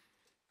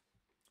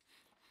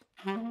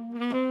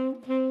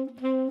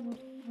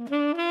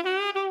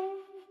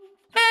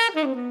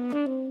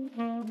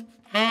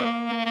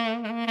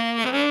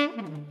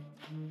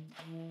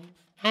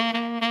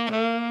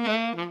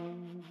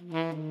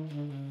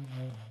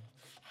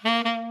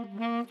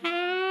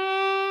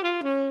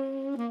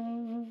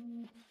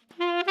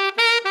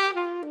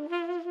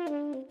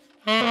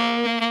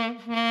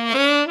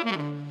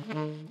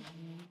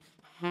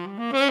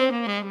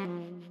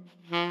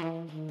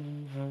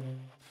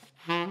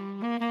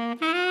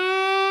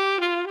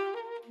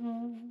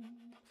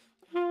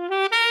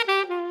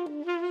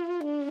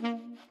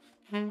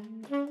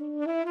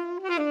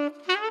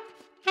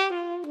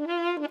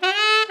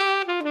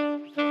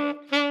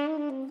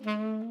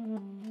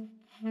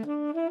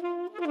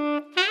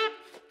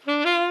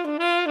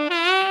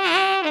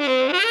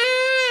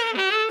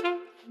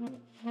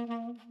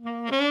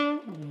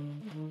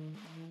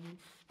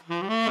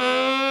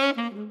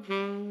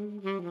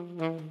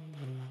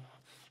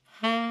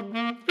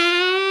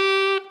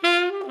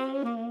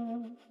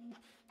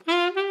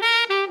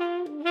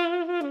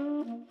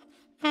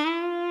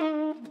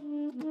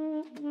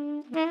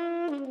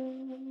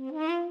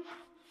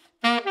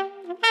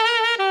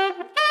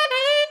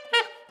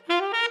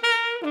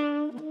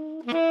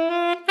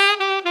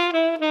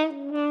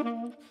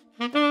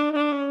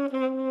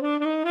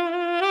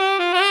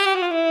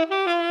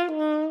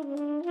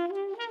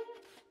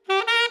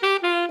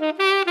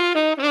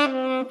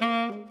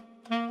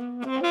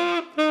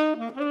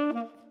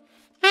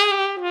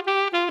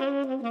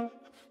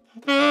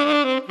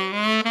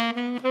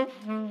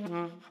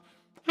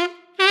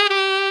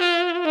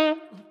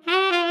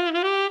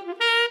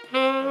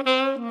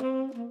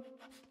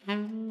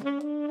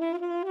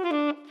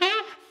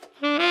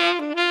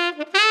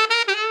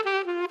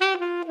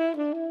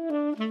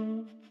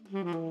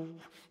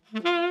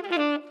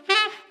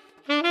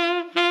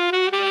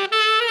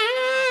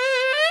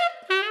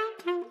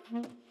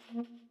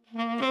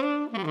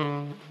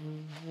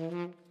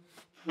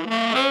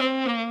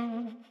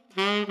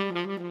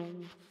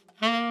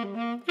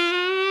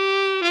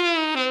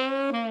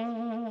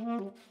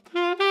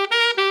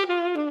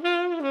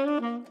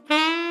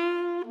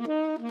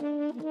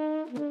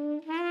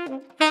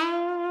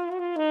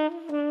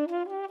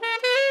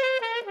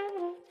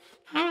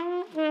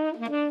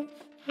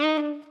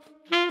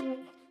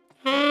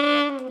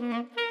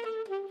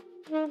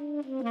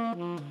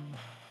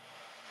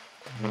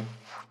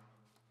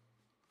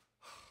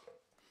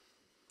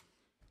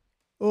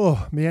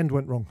 Oh, my end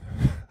went wrong.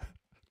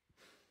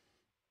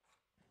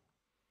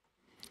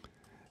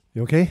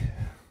 You okay?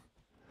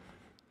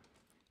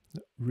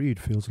 That reed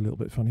feels a little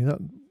bit funny. That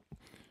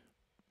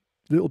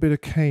little bit of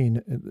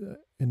cane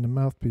in the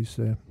mouthpiece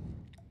there,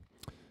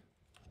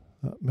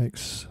 that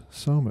makes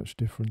so much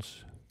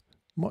difference.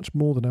 Much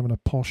more than having a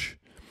posh,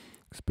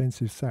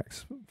 expensive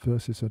sax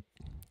versus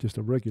just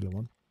a regular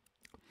one.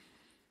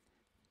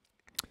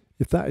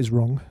 If that is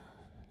wrong,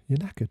 you're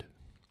knackered.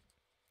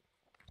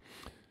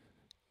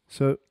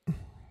 So,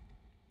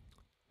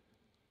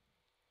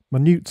 my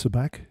newts are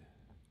back.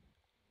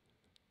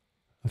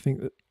 I think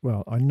that,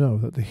 well, I know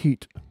that the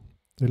heat,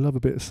 they love a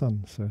bit of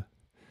sun, so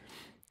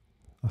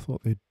I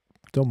thought they'd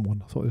done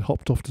one. I thought they'd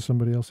hopped off to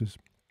somebody else's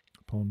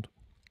pond.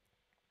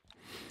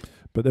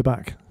 But they're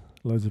back,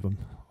 loads of them.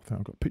 I think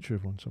I've got a picture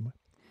of one somewhere.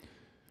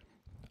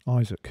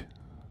 Isaac,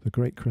 the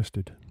great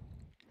crested.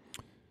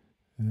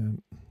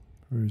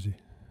 Where is he?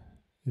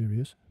 Here he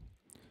is.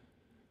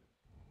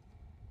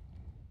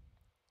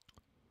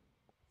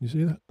 You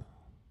see that?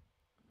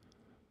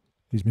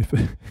 He's my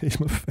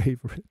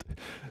favourite.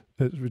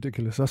 It's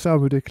ridiculous. I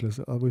sound ridiculous.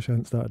 I wish I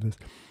hadn't started this.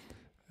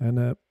 And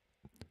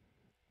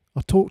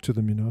I talk to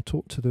them, you know. I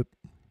talk to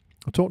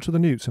the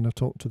newts and I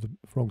talk to the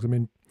frogs. I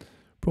mean,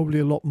 probably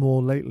a lot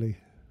more lately,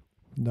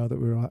 now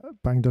that we're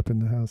banged up in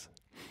the house.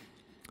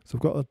 So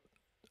I've got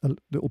a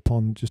little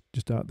pond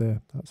just out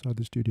there, outside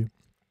the studio.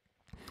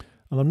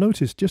 And I've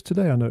noticed, just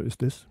today I noticed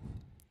this,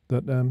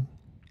 that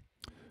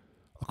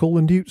I call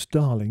the newts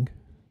darling,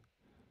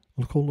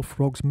 and I call the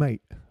frogs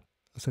mate.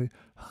 I say,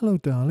 hello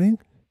darling.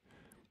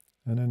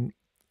 And then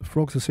the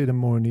frogs, I see them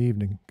more in the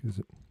evening, because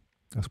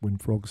that's when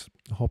frogs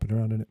are hopping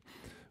around in it.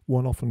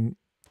 One often,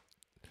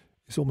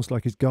 it's almost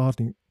like he's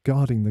guarding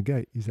the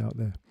gate. He's out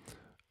there.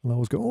 And I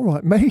always go, all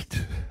right,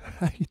 mate,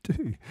 how you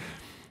do?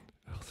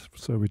 Oh, it's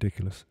so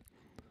ridiculous.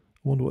 I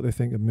wonder what they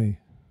think of me.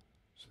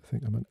 I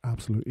think I'm an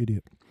absolute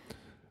idiot.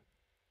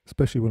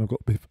 Especially when I've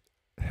got my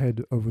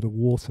head over the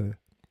water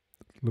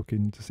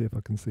looking to see if I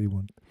can see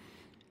one.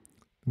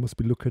 They must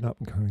be looking up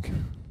and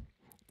going,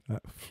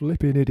 that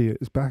flipping idiot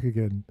is back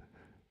again,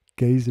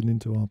 gazing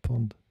into our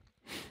pond.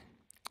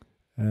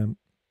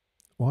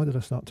 Why did I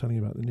start telling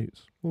you about the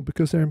newts? Well,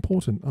 because they're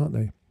important, aren't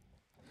they?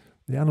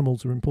 The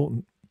animals are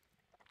important.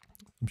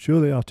 I'm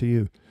sure they are to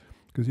you,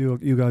 because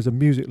you guys are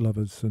music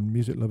lovers, and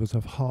music lovers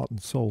have heart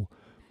and soul.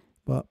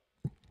 But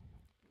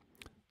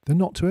they're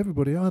not to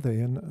everybody, are they?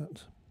 And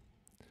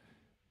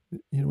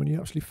you know, when you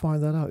actually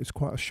find that out, it's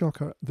quite a shock.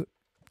 That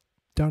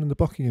down in the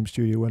Buckingham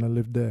studio when I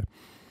lived there,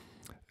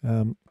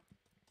 a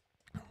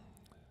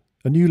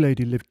new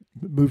lady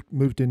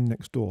moved in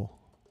next door,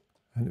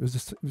 and it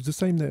was the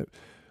same there.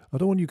 I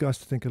don't want you guys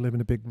to think I live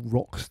in a big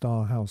rock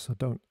star house. I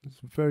don't.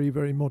 It's very,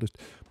 very modest.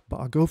 But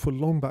I go for a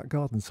long back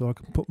garden so I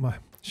can put my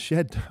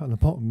shed on the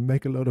bottom and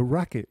make a load of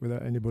racket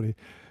without anybody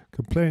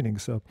complaining.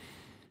 So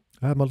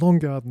I had my long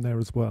garden there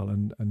as well,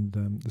 and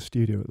the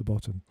studio at the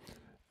bottom.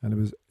 And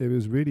it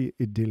was really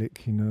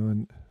idyllic, you know.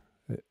 And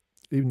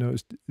even though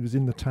it was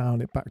in the town,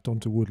 it backed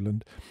onto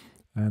woodland.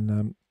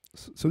 And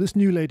so this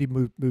new lady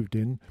moved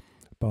in,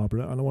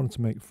 Barbara, and I wanted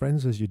to make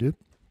friends, as you do.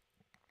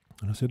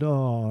 And I said,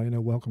 oh, you know,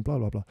 welcome, blah,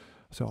 blah, blah.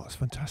 I said, oh, it's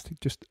fantastic.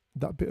 Just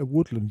that bit of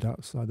woodland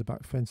outside the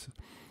back fence.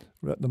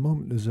 At the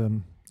moment, there's a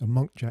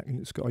monkjack, and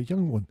it's got a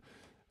young one.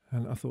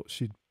 And I thought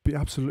she'd be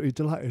absolutely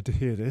delighted to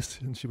hear this.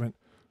 And she went,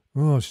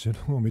 oh, she said,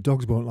 oh, my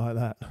dogs won't like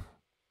that.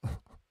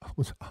 I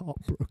was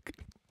heartbroken.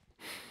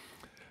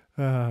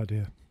 Ah,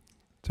 dear.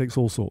 Takes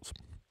all sorts.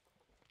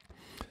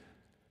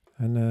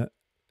 And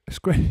it's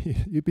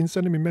great. You've been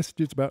sending me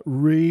messages about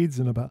reeds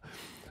and about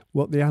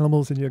what the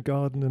animals in your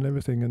garden and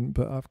everything.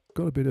 But I've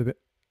got a bit of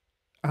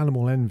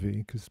animal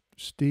envy, because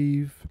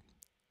Steve,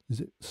 is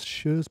it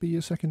Shersby,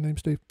 your second name,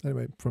 Steve?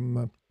 Anyway,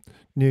 from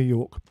New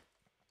York.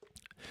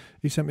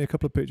 He sent me a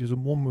couple of pictures,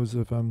 and one was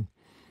of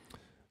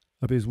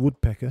his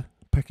woodpecker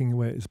pecking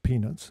away at his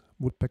peanuts.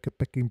 Woodpecker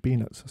pecking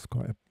peanuts. It's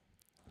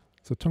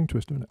a tongue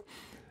twister, isn't it?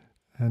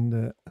 And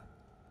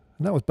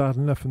that was bad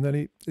enough. And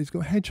then he's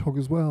got a hedgehog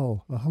as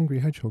well, a hungry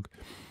hedgehog.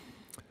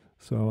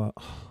 So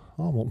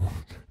I want one.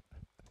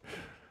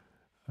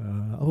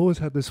 I've always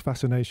had this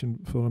fascination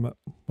for them.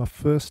 My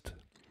first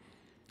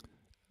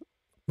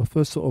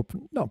sort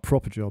of, not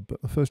proper job,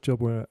 but the first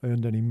job where I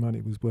earned any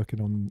money was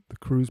working on the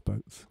cruise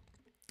boats.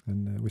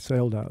 And we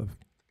sailed out of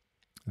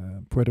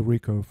Puerto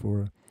Rico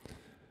for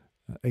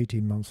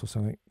 18 months or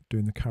something,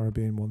 doing the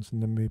Caribbean ones.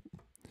 And then it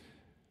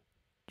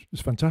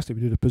was fantastic.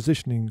 We did a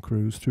positioning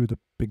cruise through the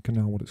big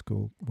canal,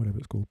 whatever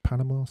it's called,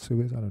 Panama,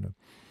 Suez, I don't know,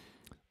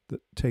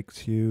 that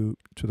takes you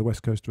to the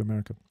west coast of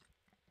America.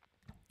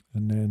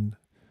 And then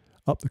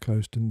up the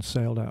coast and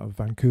sailed out of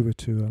Vancouver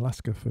to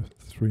Alaska for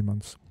 3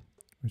 months,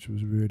 which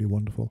was really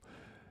wonderful.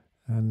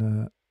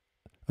 And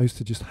I used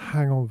to just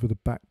hang over the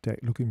back deck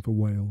looking for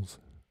whales,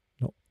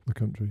 not the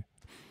country.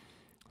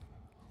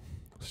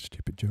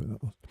 Stupid joke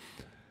that was.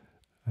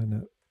 And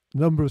a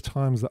number of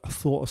times that I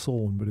thought I saw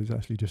one, but it's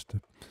actually just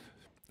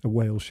a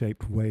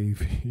whale-shaped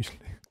wave usually.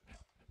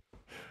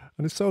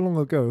 And it's so long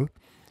ago,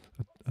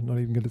 I'm not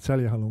even going to tell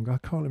you how long. I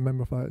can't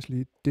remember if I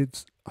actually did.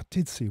 I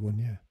did see one,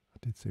 yeah. I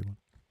did see one.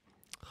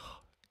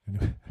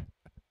 Anyway.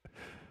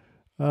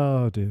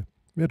 Oh dear.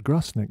 We had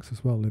grass snakes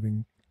as well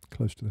living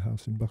close to the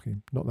house in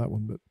Buckingham. Not that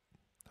one, but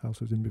house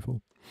I was in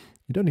before.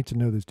 You don't need to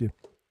know this, do you?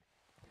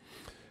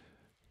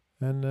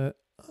 And I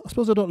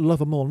suppose I don't love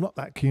them all. I'm not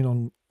that keen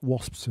on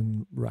wasps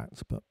and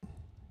rats, but...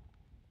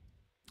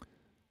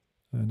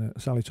 And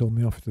Sally told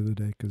me off the other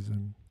day because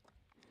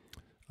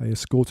I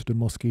escorted a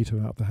mosquito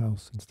out of the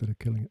house instead of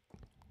killing it.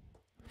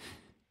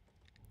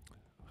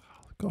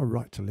 They've got a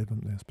right to live,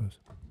 haven't they, I suppose?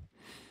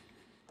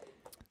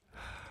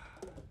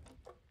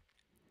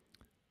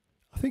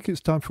 I think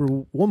it's time for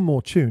one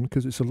more tune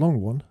because it's a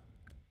long one,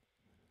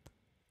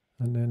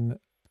 and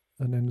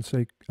then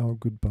say our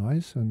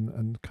goodbyes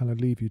and kind of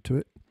leave you to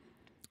it.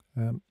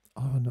 I'll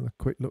have another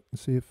quick look and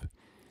see if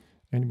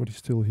anybody's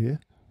still here.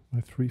 My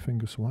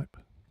 3-finger swipe.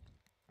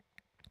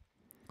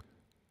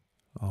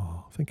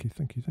 Oh, thank you.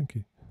 God,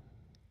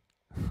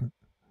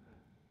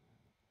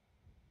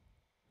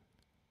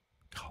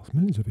 there's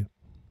millions of you.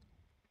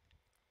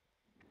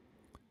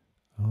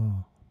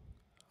 Oh.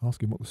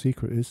 Ask him what the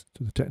secret is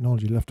to the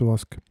technology. You'll have to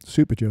ask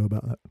Super Joe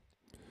about that.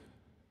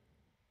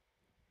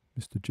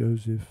 Mr.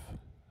 Joseph,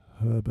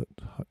 Herbert,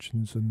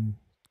 Hutchinson,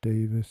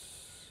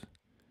 Davis.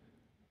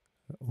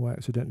 Oh, I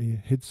accidentally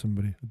hid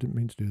somebody. I didn't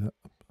mean to do that.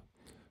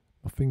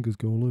 My fingers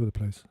go all over the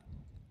place.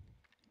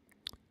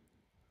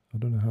 I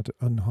don't know how to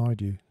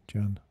unhide you,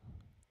 Jan.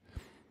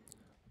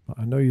 But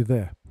I know you're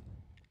there.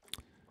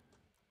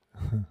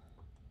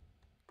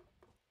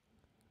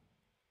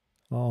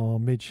 Oh,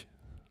 Midge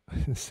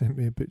sent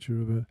me a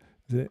picture of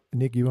an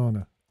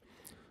iguana.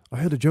 I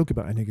heard a joke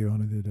about an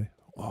iguana the other day.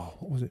 Oh,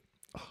 what was it?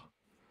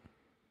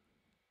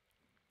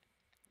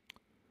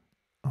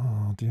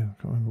 Oh dear,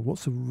 I can't remember.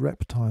 What's a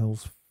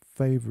reptile's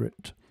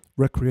favourite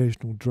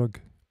recreational drug?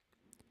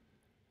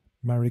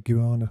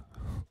 Marijuana.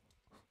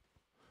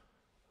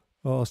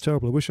 Oh, it's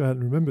terrible. I wish I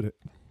hadn't remembered it.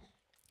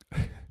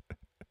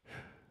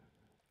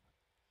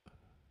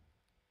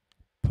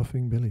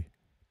 Puffing Billy.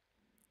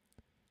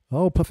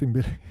 Oh, Puffing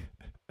Billy.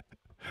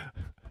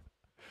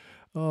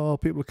 Oh,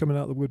 people are coming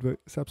out of the woodwork.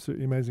 It's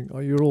absolutely amazing. Oh,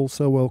 you're all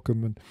so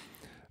welcome.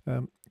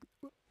 And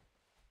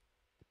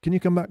can you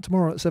come back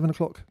tomorrow at 7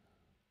 o'clock?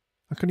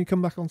 And can you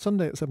come back on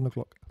Sunday at 7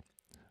 o'clock?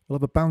 I'll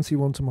have a bouncy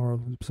one tomorrow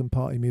with some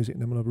party music,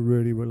 and then we'll have a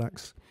really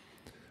relaxed,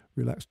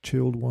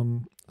 chilled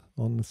one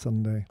on the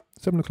Sunday.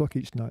 7 o'clock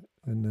each night.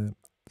 And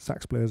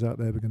sax players out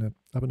there, we're going to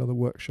have another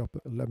workshop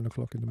at 11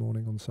 o'clock in the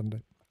morning on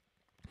Sunday.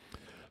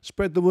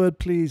 Spread the word,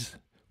 please.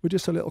 We're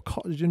just a little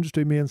cottage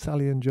industry, me and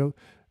Sally and Joe.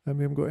 And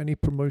we haven't got any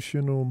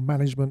promotion or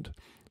management.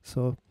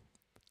 So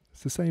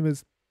it's the same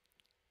as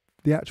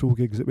the actual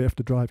gigs that we have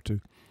to drive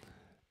to.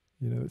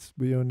 You know,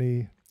 we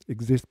only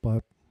exist by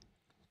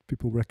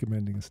people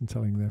recommending us and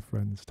telling their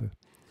friends to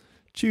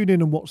tune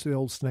in and watch the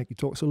old snake. He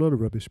talks a lot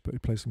of rubbish, but he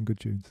plays some good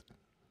tunes.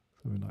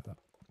 Something like that.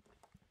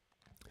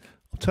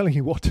 I'm telling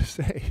you what to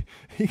say.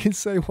 You can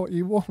say what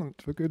you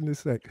want, for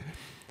goodness sake.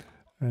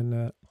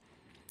 And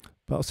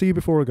but I'll see you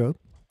before I go.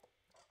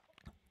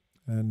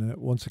 And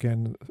once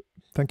again,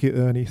 thank you,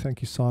 Ernie.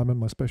 Thank you, Simon,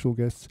 my special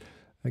guests.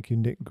 Thank you,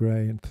 Nick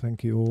Gray. And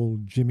thank you all,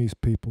 Jimmy's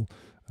people.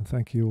 And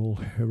thank you all,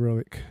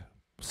 heroic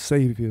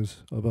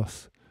saviours of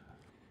us,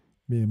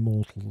 mere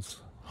mortals.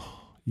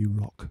 You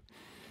rock.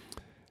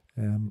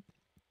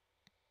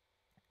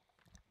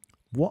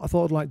 What I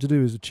thought I'd like to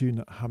do is a tune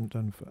that I haven't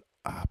done for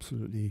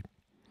absolutely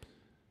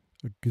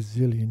a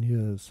gazillion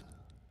years.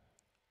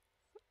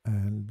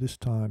 And this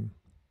time,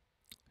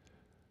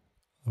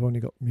 I've only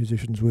got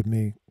musicians with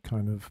me,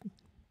 kind of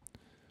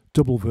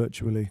double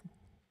virtually,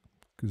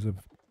 because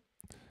I've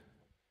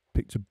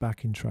picked a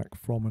backing track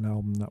from an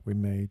album that we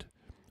made,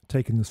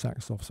 taken the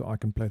sax off so I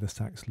can play the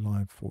sax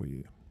live for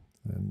you.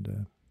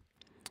 And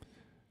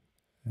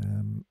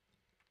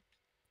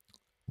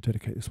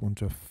dedicate this one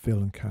to Phil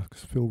and Kath,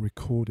 because Phil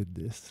recorded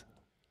this,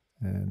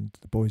 and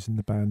the boys in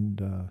the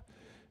band,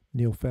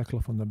 Neil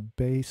Fairclough on the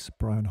bass,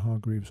 Brian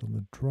Hargreaves on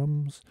the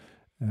drums,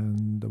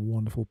 and the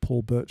wonderful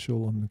Paul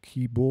Birchall on the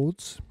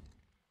keyboards.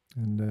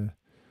 And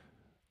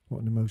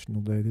what an emotional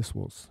day this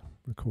was,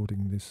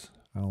 recording this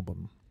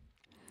album.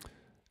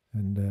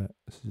 And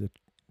this is a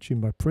tune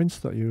by Prince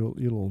that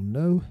you'll all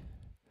know.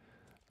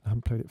 I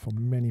haven't played it for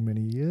many,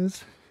 many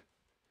years.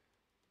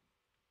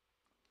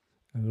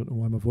 I don't know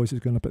why my voice is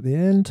going up at the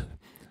end.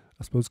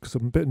 I suppose because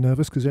I'm a bit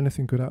nervous because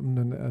anything could happen.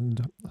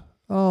 And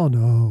oh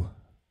no,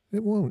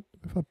 it won't.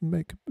 If I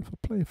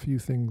play a few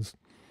things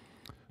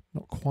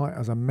not quite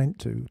as I meant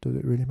to, does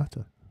it really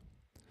matter?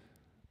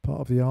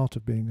 Part of the art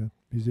of being a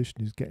musician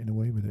is getting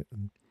away with it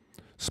and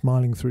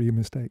smiling through your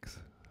mistakes.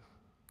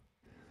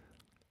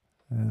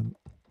 And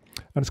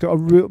it's got a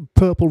real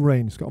Purple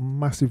Rain. It's got a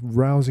massive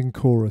rousing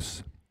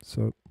chorus.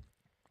 So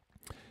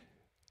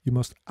you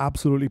must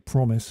absolutely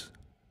promise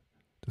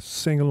to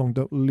sing along.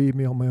 Don't leave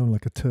me on my own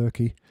like a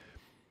turkey.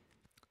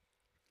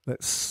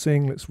 Let's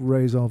sing. Let's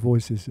raise our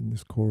voices in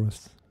this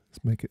chorus.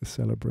 Let's make it a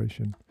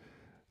celebration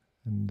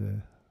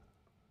and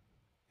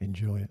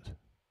enjoy it.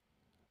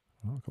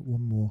 I've got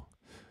one more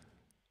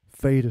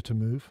fader to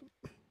move.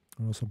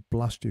 I'll also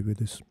blast you with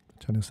this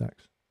tenor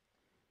sax.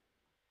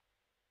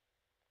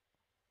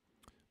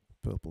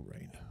 Purple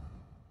Rain.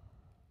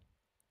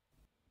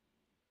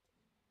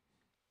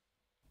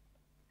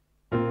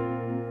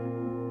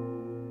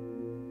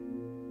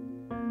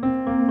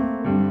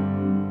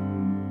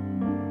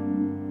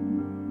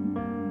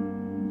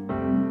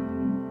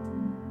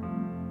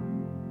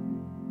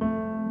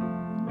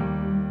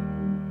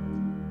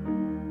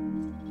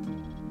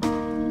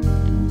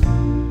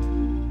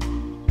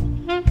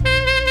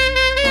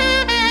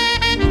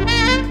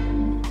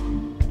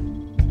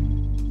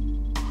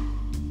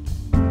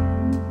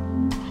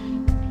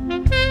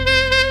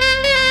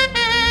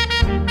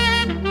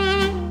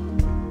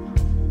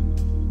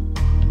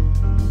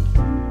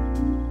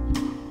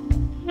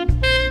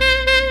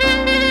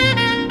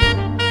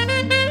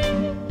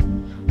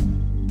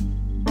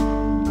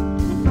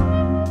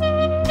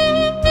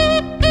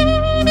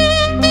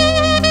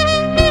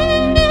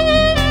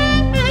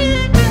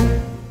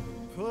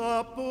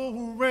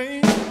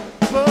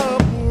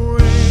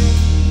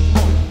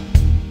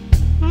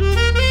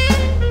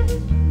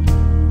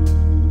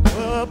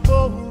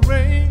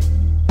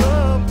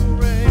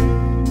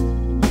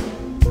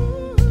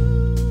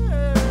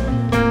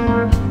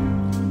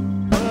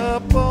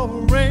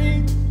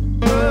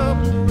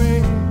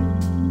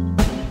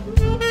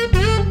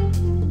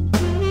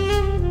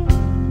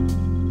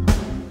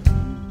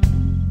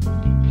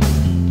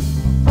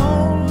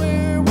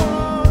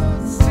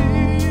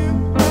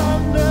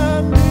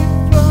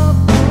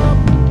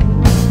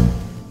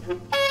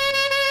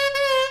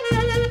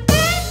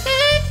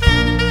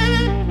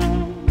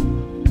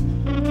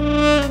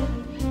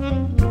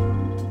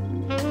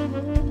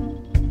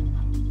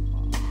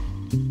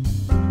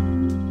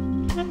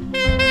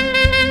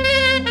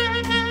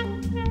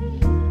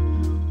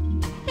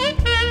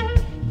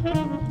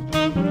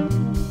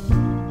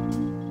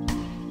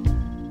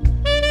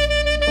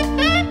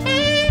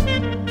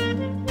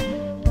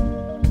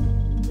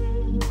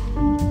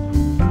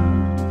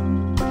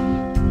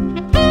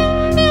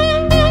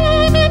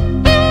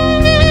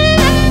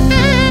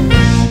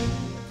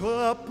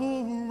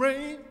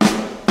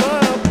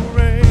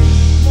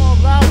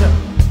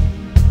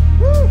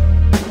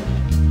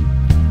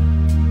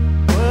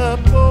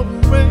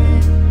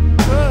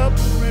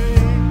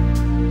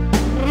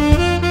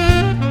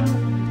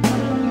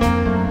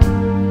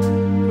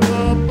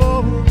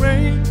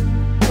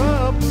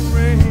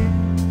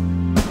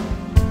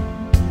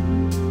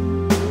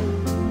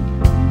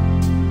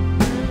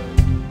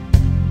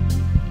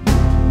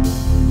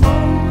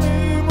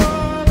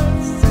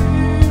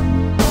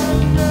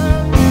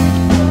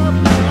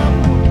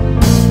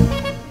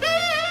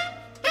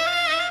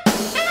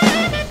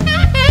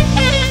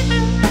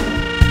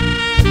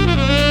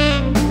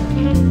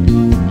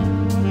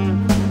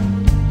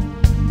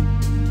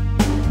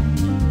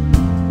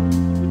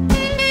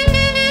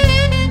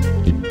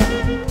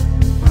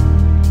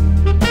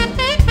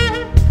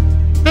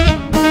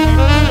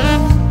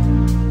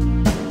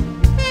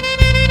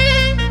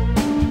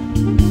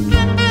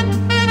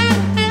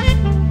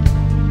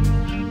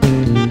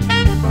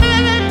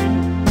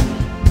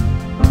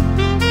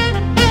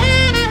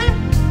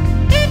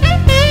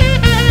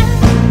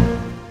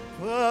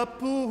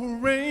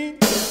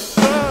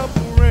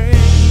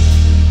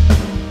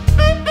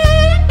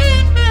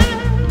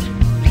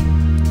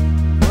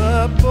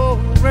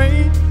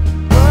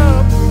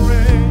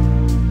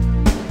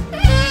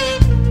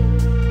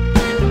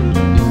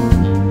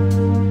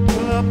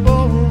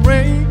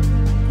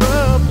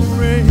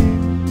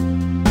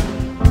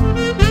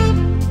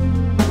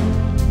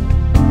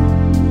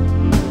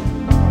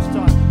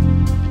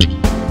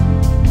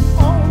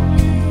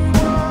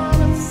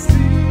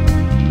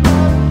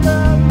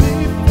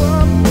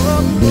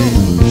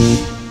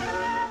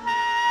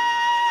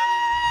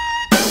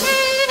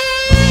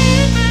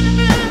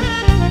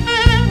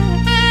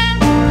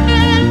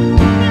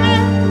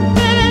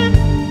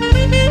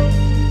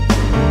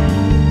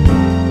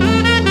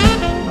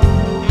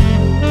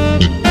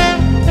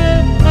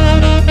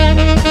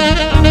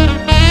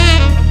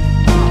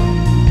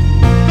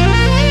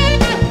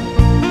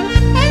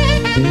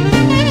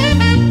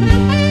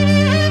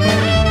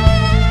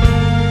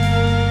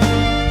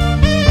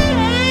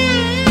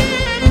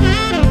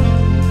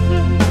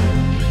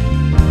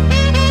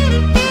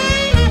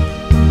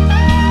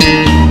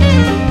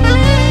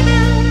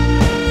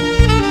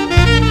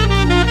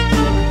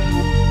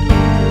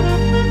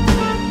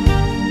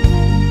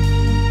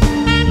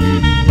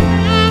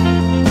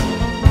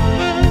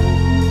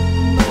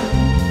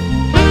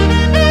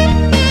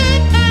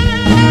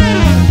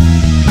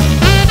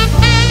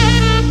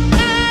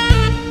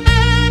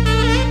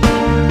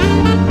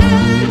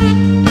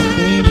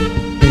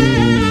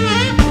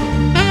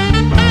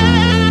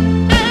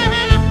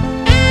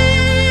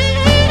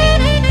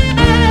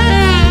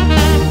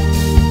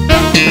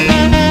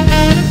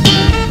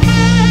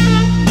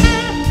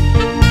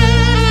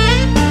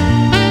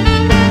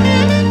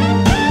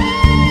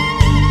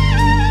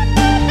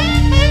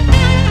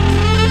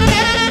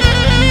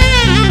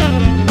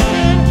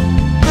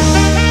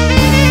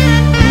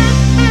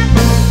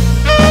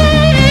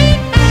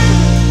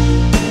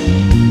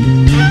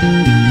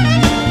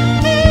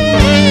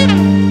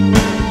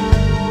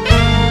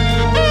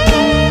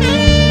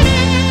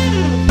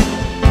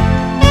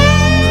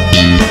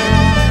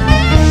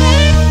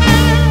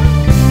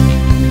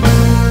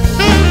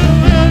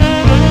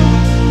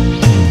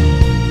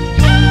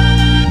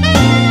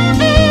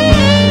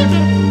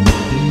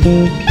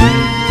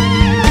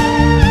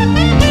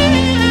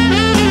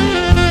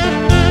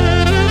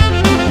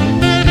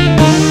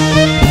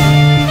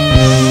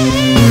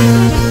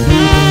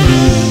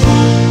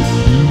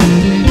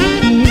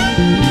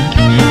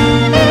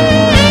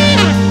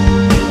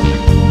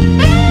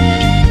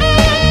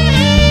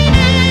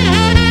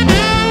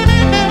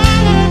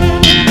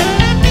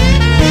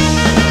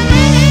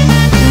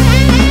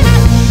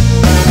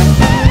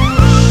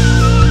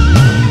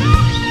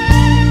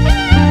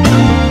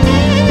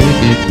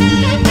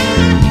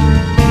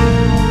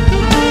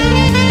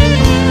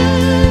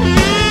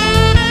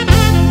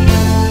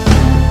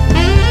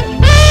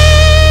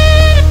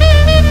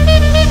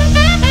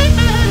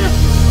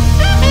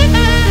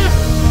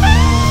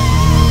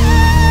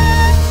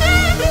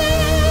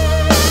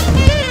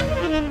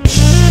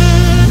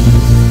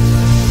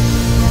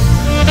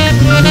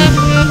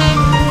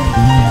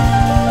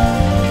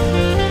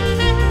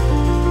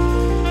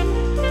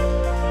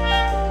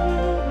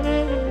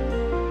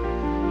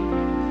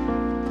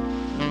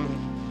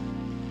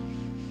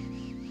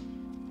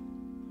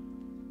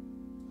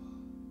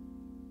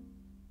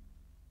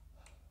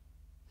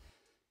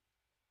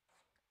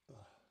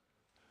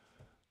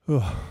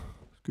 Oh,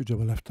 good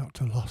job I left out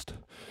till last.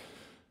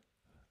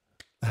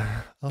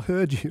 I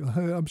heard you.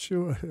 I'm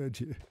sure I heard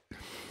you.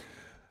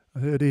 I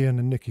heard Ian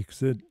and Nikki because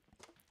they're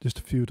just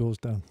a few doors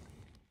down.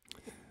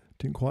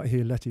 Didn't quite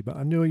hear Letty, but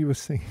I knew you were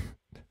singing.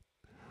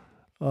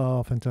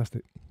 Oh,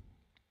 fantastic.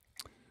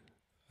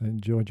 I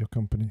enjoyed your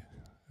company.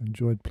 I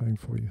enjoyed playing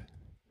for you.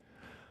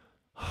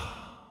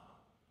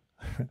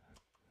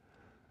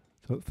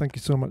 So thank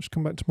you so much.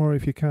 Come back tomorrow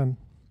if you can.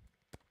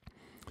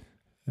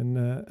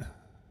 And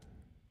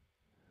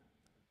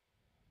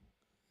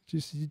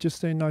you're just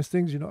saying nice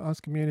things. You're not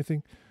asking me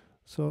anything.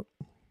 So,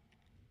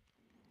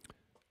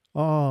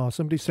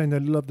 somebody's saying they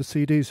love the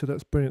CD, so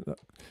that's brilliant. That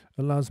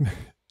allows me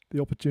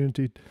the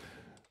opportunity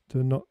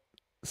to not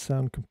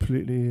sound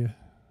completely,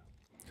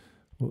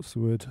 what's the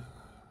word?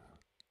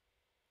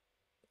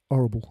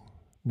 Horrible.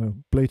 No,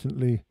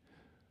 blatantly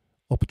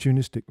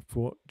opportunistic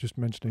for just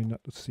mentioning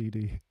that the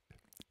CD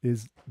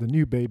is the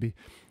new baby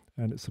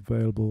and it's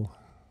available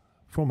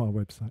from our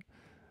website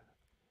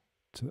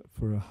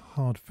for a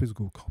hard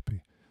physical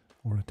copy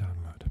or a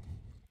download.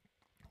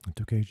 It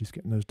took ages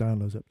getting those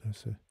downloads up there,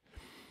 so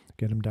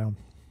get them down.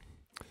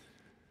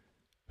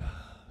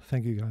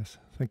 Thank you guys.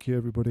 Thank you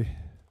everybody.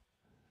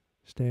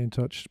 Stay in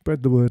touch.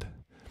 Spread the word.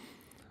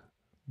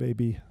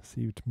 Baby,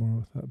 see you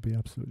tomorrow. That would be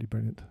absolutely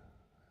brilliant.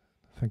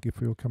 Thank you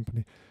for your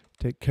company.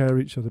 Take care of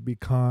each other. Be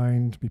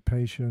kind. Be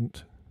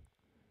patient.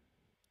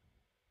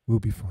 We'll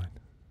be fine.